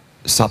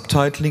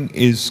subtitling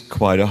is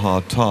quite a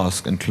hard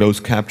task, and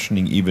closed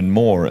captioning even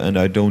more, and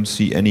I don't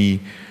see any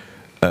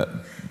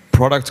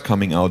products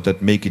coming out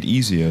that make it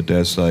easier.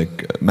 There's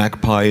like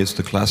Magpie is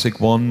the classic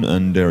one,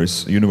 and there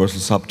is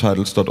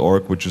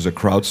universalsubtitles.org, which is a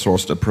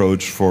crowdsourced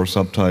approach for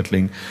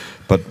subtitling.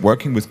 But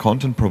working with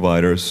content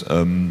providers,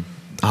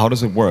 how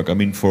does it work? I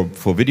mean,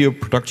 for video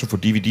production, for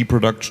DVD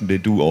production, they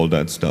do all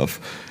that stuff.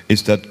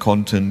 Is that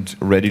content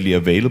readily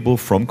available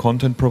from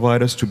content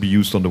providers to be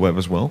used on the web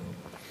as well?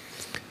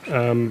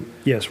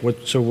 Yes.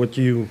 So what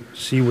you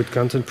see with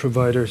content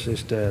providers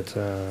is that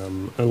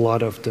a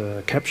lot of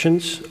the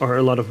captions or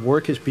a lot of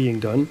work is being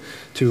done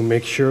to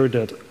make sure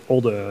that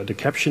all the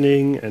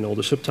captioning and all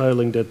the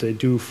subtitling that they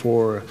do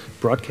for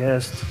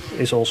broadcast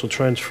is also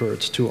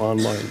transferred to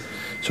online.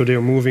 So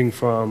they're moving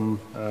from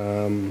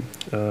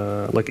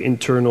like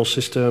internal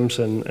systems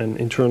and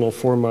internal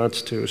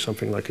formats to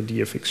something like a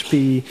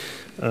DFXP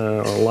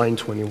or Line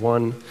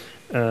 21.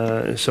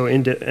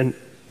 And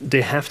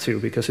they have to,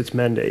 because it's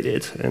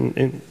mandated, and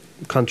in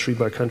country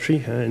by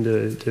country. In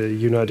the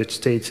United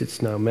States,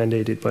 it's now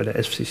mandated by the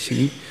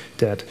FCC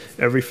that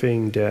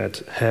everything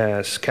that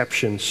has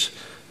captions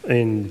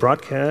in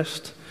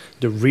broadcast,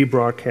 the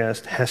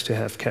rebroadcast has to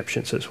have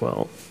captions as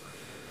well.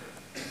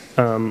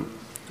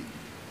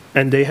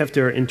 And they have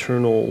their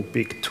internal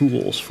big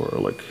tools for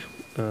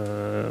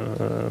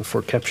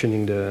for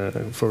captioning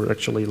for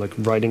actually like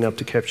writing up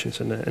the captions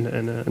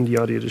and the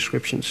audio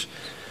descriptions.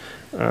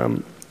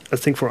 I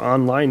think for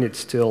online it's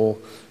still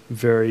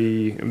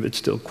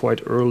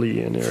quite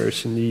early, and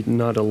there's indeed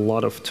not a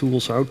lot of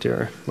tools out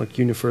there. Like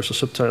Universal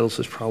Subtitles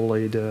is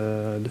probably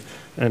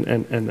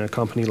and a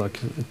company like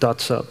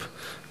Datsub.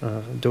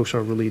 Those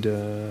are really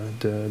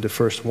the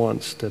first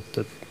ones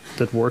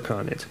that work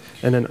on it,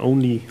 and then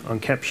only on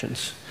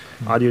captions.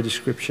 Audio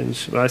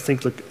descriptions, but I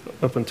think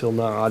up until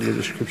now, audio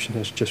description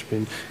has just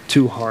been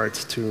too hard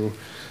to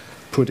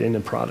put in a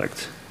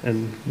product.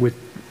 And with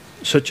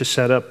such a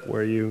setup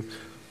where you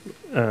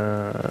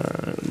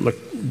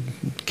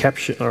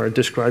caption or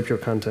describe your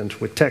content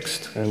with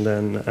text, and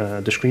then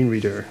the screen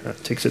reader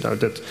takes it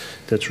out,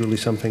 that's really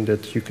something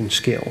that you can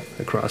scale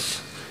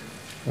across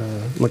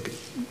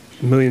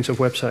millions of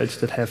websites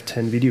that have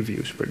 10 video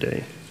views per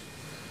day.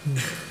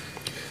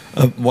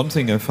 One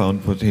thing I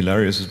found was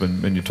hilarious is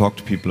when you talk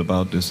to people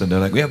about this, and they're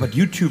like, yeah, but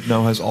YouTube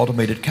now has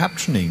automated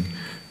captioning.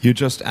 You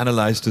just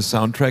analyze the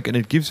soundtrack and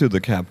it gives you the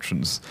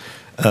captions.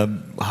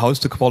 How's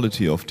the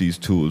quality of these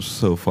tools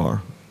so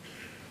far?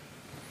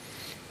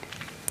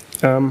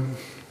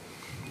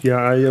 Yeah,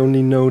 I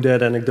only know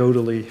that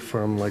anecdotally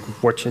from like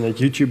watching a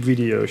YouTube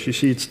videos. You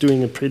see it's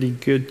doing a pretty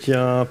good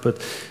job, but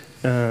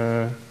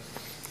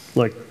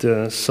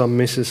some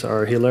misses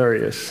are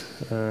hilarious.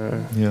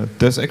 Yeah,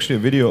 there's actually a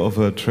video of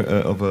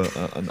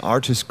an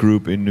artist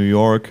group in New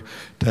York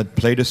that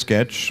played a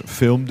sketch,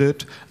 filmed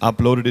it,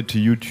 uploaded it to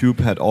YouTube,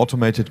 had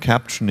automated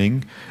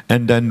captioning,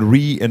 and then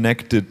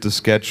reenacted the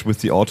sketch with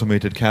the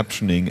automated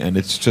captioning, and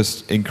it's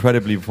just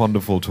incredibly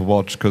wonderful to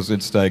watch because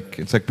it's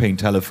like playing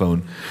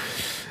telephone.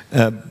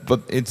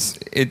 But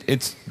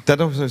that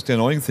also is the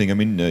annoying thing. I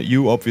mean,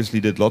 you obviously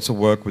did lots of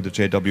work with the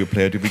JW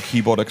Player to be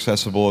keyboard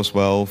accessible as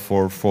well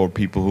for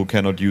people who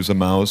cannot use a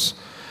mouse.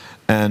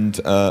 And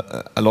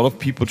a lot of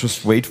people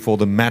just wait for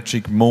the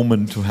magic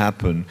moment to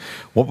happen.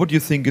 What would you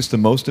think is the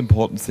most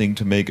important thing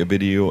to make a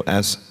video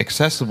as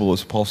accessible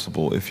as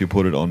possible if you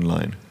put it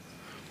online?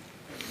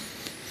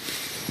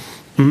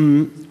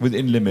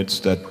 Within limits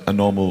that a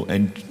normal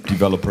end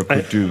developer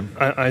could do.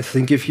 I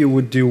think if you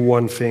would do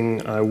one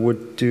thing, I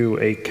would do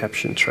a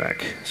caption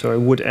track. So I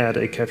would add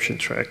a caption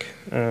track,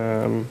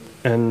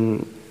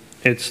 and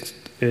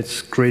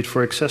it's great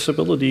for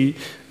accessibility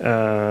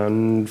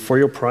for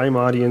your prime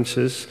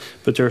audiences.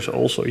 But there's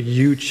also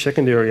huge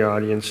secondary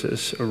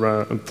audiences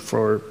around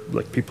for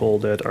like people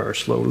that are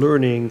slow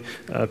learning,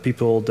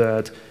 people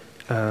that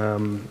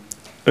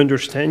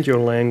understand your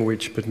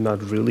language but not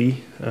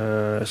really,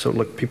 so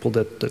like people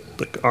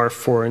that are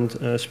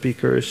foreign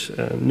speakers,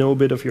 know a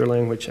bit of your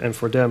language, and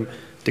for them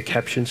the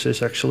captions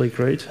is actually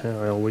great.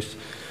 I always,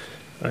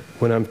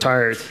 when I'm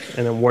tired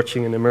and I'm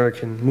watching an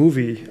American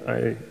movie,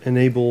 I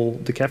enable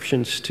the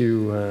captions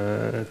to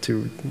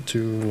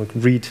like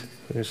read.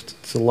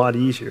 It's a lot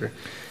easier,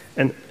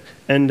 and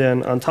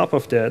then on top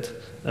of that,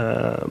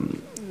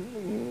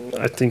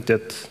 I think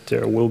that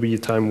there will be a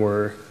time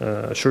where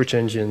search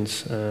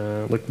engines,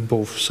 like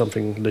both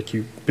something that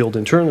you build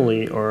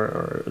internally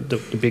or the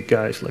big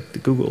guys like the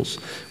Googles,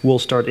 will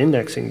start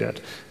indexing that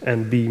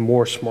and be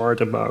more smart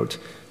about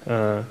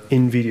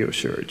in-video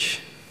search.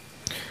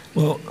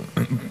 Well,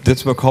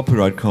 that's where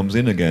copyright comes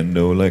in again,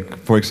 though. Like,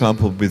 for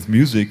example, with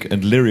music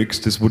and lyrics,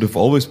 this would have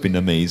always been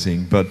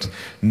amazing, but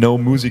no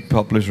music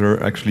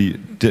publisher actually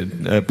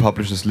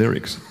publishes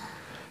lyrics.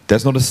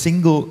 There's not a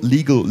single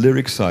legal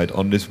lyric site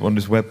on this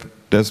web.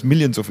 There's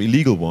millions of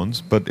illegal ones,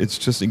 but it's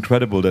just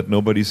incredible that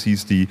nobody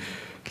sees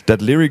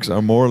that lyrics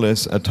are more or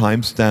less a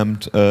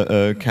time-stamped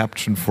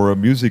caption for a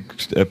music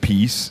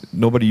piece.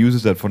 Nobody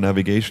uses that for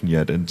navigation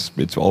yet, and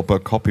it's all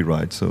about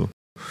copyright. So.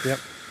 Yep.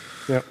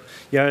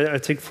 Yeah. I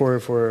think for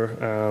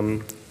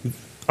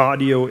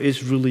audio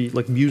is really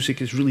like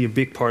music is really a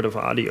big part of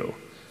audio,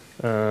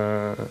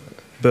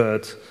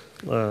 but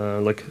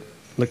like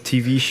like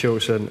TV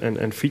shows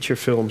and feature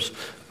films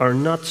are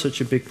not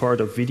such a big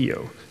part of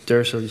video.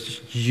 There's a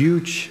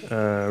huge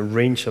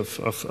range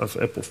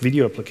of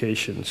video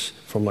applications,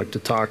 from like the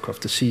talk of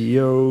the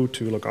CEO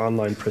to like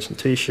online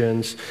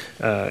presentations,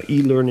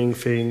 e-learning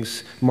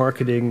things,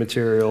 marketing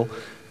material.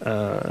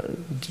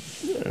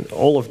 And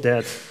all of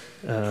that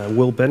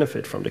will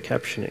benefit from the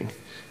captioning.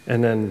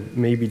 And then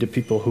maybe the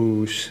people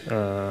whose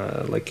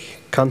like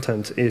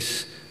content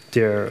is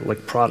their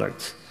like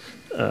product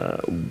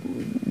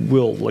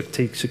will like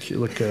take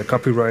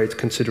copyright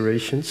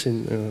considerations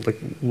and like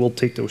will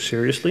take those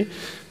seriously.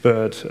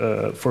 But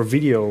for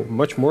video,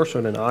 much more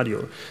so than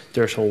audio,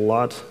 there's a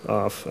lot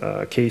of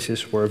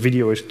cases where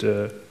video is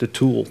the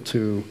tool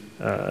to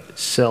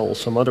sell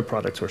some other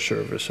product or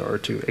service, or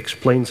to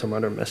explain some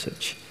other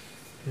message.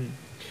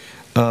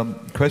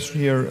 Question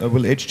here,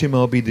 will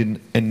HTML be the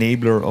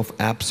enabler of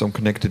apps on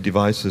connected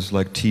devices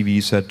like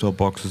TV, set-top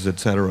boxes,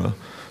 etc.?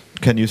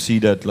 Can you see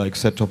that like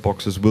set-top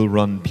boxes will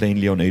run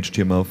plainly on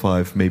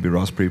HTML5, maybe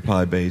Raspberry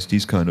Pi based,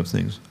 these kind of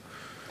things?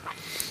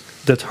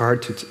 That's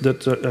hard to.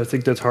 I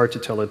think that's hard to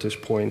tell at this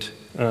point.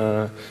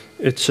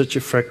 It's such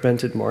a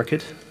fragmented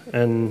market,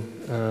 and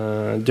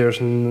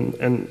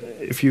and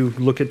if you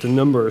look at the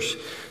numbers,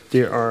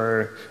 there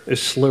are a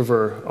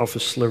sliver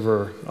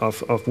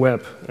of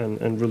web,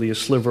 and really a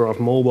sliver of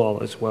mobile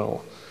as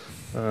well.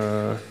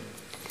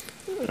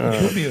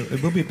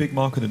 It will be a big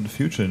market in the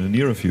future, in the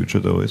nearer future,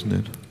 though, isn't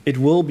it? It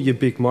will be a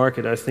big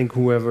market. I think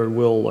whoever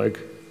will like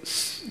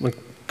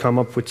come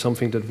up with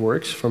something that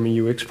works from a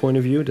UX point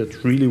of view,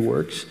 that really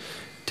works,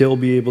 they'll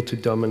be able to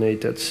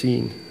dominate that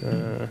scene.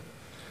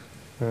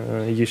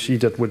 You see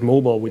that with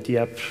mobile, with the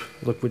app,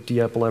 like with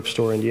the Apple App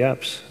Store and the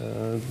apps.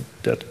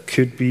 That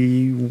could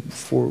be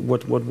for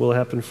what will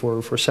happen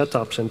for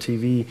set-tops and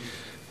TV.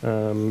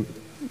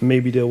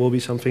 Maybe there will be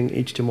something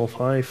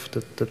HTML5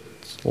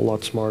 that's a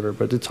lot smarter,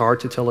 but it's hard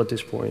to tell at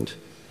this point.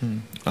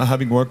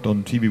 Having worked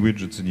on TV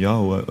widgets in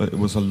Yahoo, it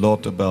was a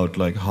lot about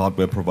like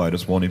hardware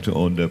providers wanting to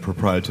own their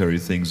proprietary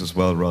things as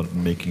well, rather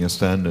than making a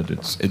standard.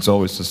 It's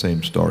always the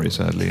same story,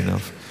 sadly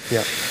enough.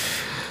 Yeah.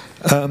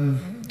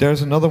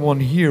 There's another one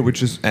here,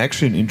 which is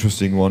actually an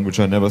interesting one, which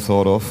I never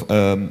thought of.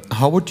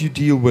 How would you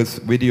deal with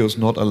videos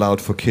not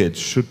allowed for kids?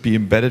 Should be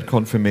embedded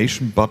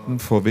confirmation button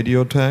for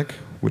video tag,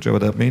 whichever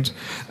that means.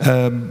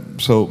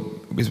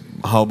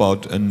 How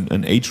about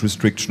an age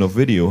restriction of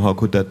video? How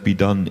could that be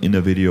done in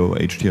a video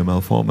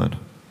HTML format?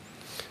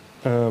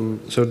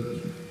 So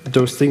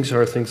those things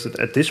are things that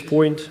at this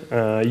point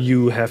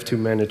you have to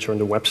manage on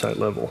the website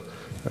level.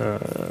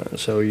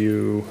 So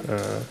you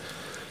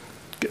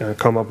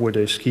come up with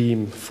a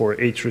scheme for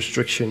age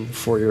restriction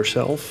for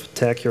yourself,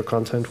 tag your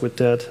content with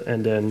that,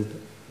 and then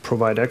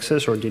provide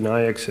access or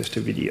deny access to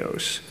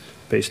videos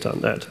based on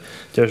that.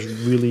 There's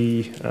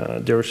really,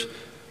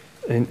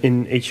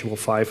 in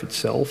HTML5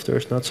 itself,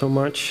 there's not so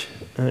much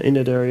in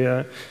that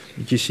area.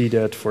 You see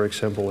that, for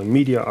example, in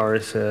media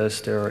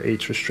RSS, there are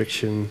age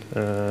restriction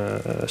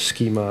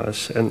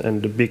schemas,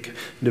 and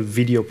the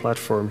video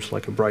platforms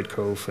like a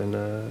Brightcove and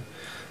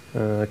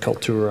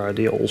Kaltura,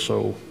 they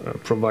also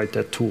provide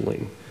that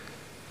tooling.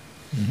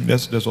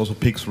 There's also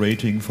PIX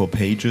rating for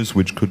pages,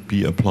 which could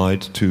be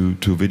applied to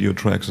video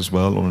tracks as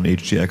well on an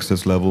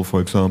htaccess level, for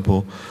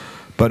example.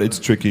 But it's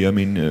tricky. I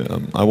mean,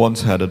 I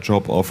once had a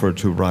job offer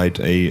to write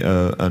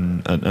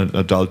an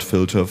adult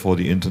filter for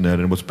the internet,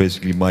 and it was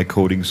basically my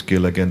coding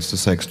skill against the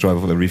sex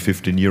drive of every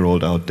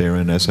 15-year-old out there,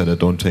 and I said I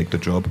don't take the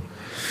job.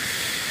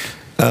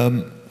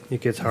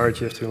 It gets hard.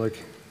 You have to like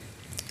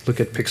look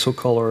at pixel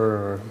color.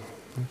 Or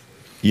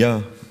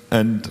yeah,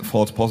 and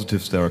false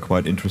positives there are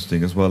quite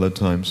interesting as well at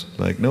times.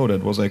 Like, no,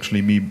 that was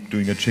actually me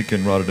doing a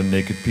chicken rather than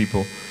naked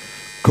people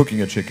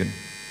cooking a chicken.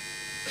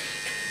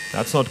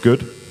 That's not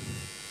good.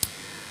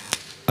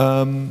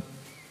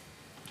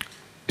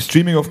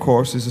 Streaming, of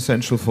course, is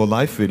essential for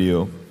live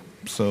video.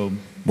 So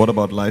what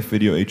about live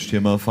video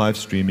HTML5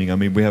 streaming? I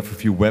mean, we have a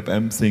few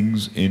WebM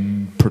things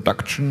in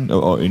production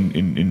or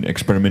in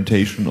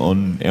experimentation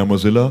on Air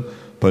Mozilla,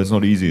 but it's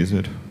not easy, is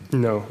it?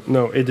 No,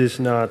 it is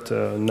not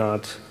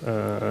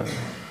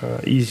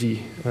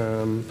easy.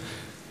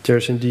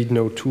 There's indeed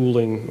no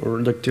tooling,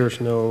 or like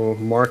there's no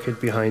market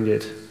behind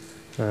it.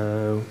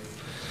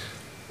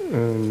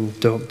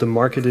 The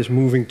market is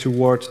moving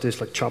towards this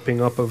like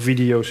chopping up of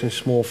videos in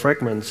small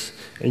fragments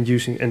and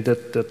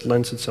that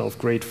lends itself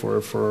great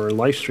for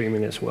live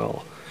streaming as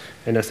well.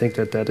 And I think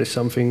that is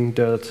something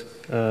that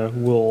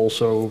will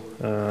also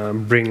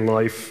bring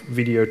live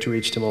video to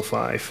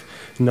HTML5.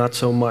 Not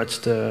so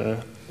much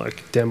the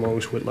like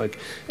demos with like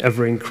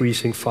ever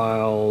increasing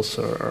files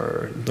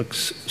or like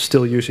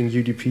still using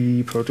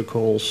UDP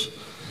protocols.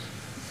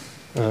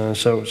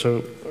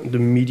 So the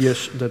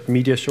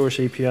media source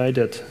API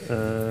that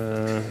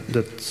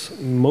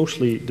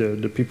mostly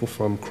the people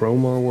from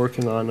Chrome are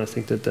working on, I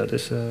think that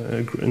is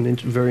a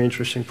very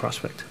interesting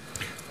prospect.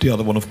 The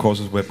other one, of course,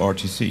 is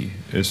WebRTC.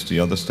 Is the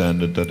other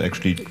standard that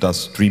actually does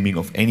streaming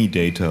of any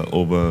data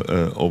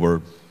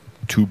over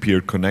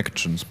two-peer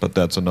connections, but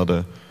that's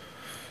another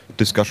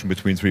discussion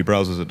between 3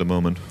 browsers at the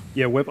moment.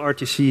 Yeah,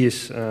 WebRTC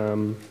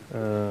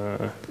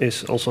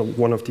is also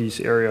one of these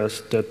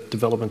areas that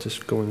development is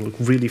going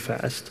really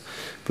fast,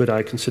 but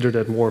I consider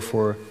that more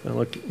for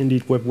like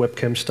indeed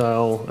webcam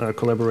style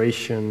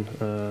collaboration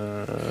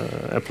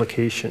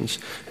applications,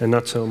 and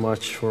not so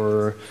much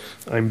for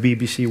I'm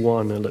BBC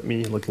One and let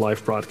me like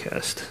live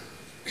broadcast.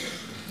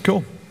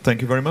 Cool.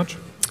 Thank you very much.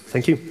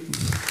 Thank you.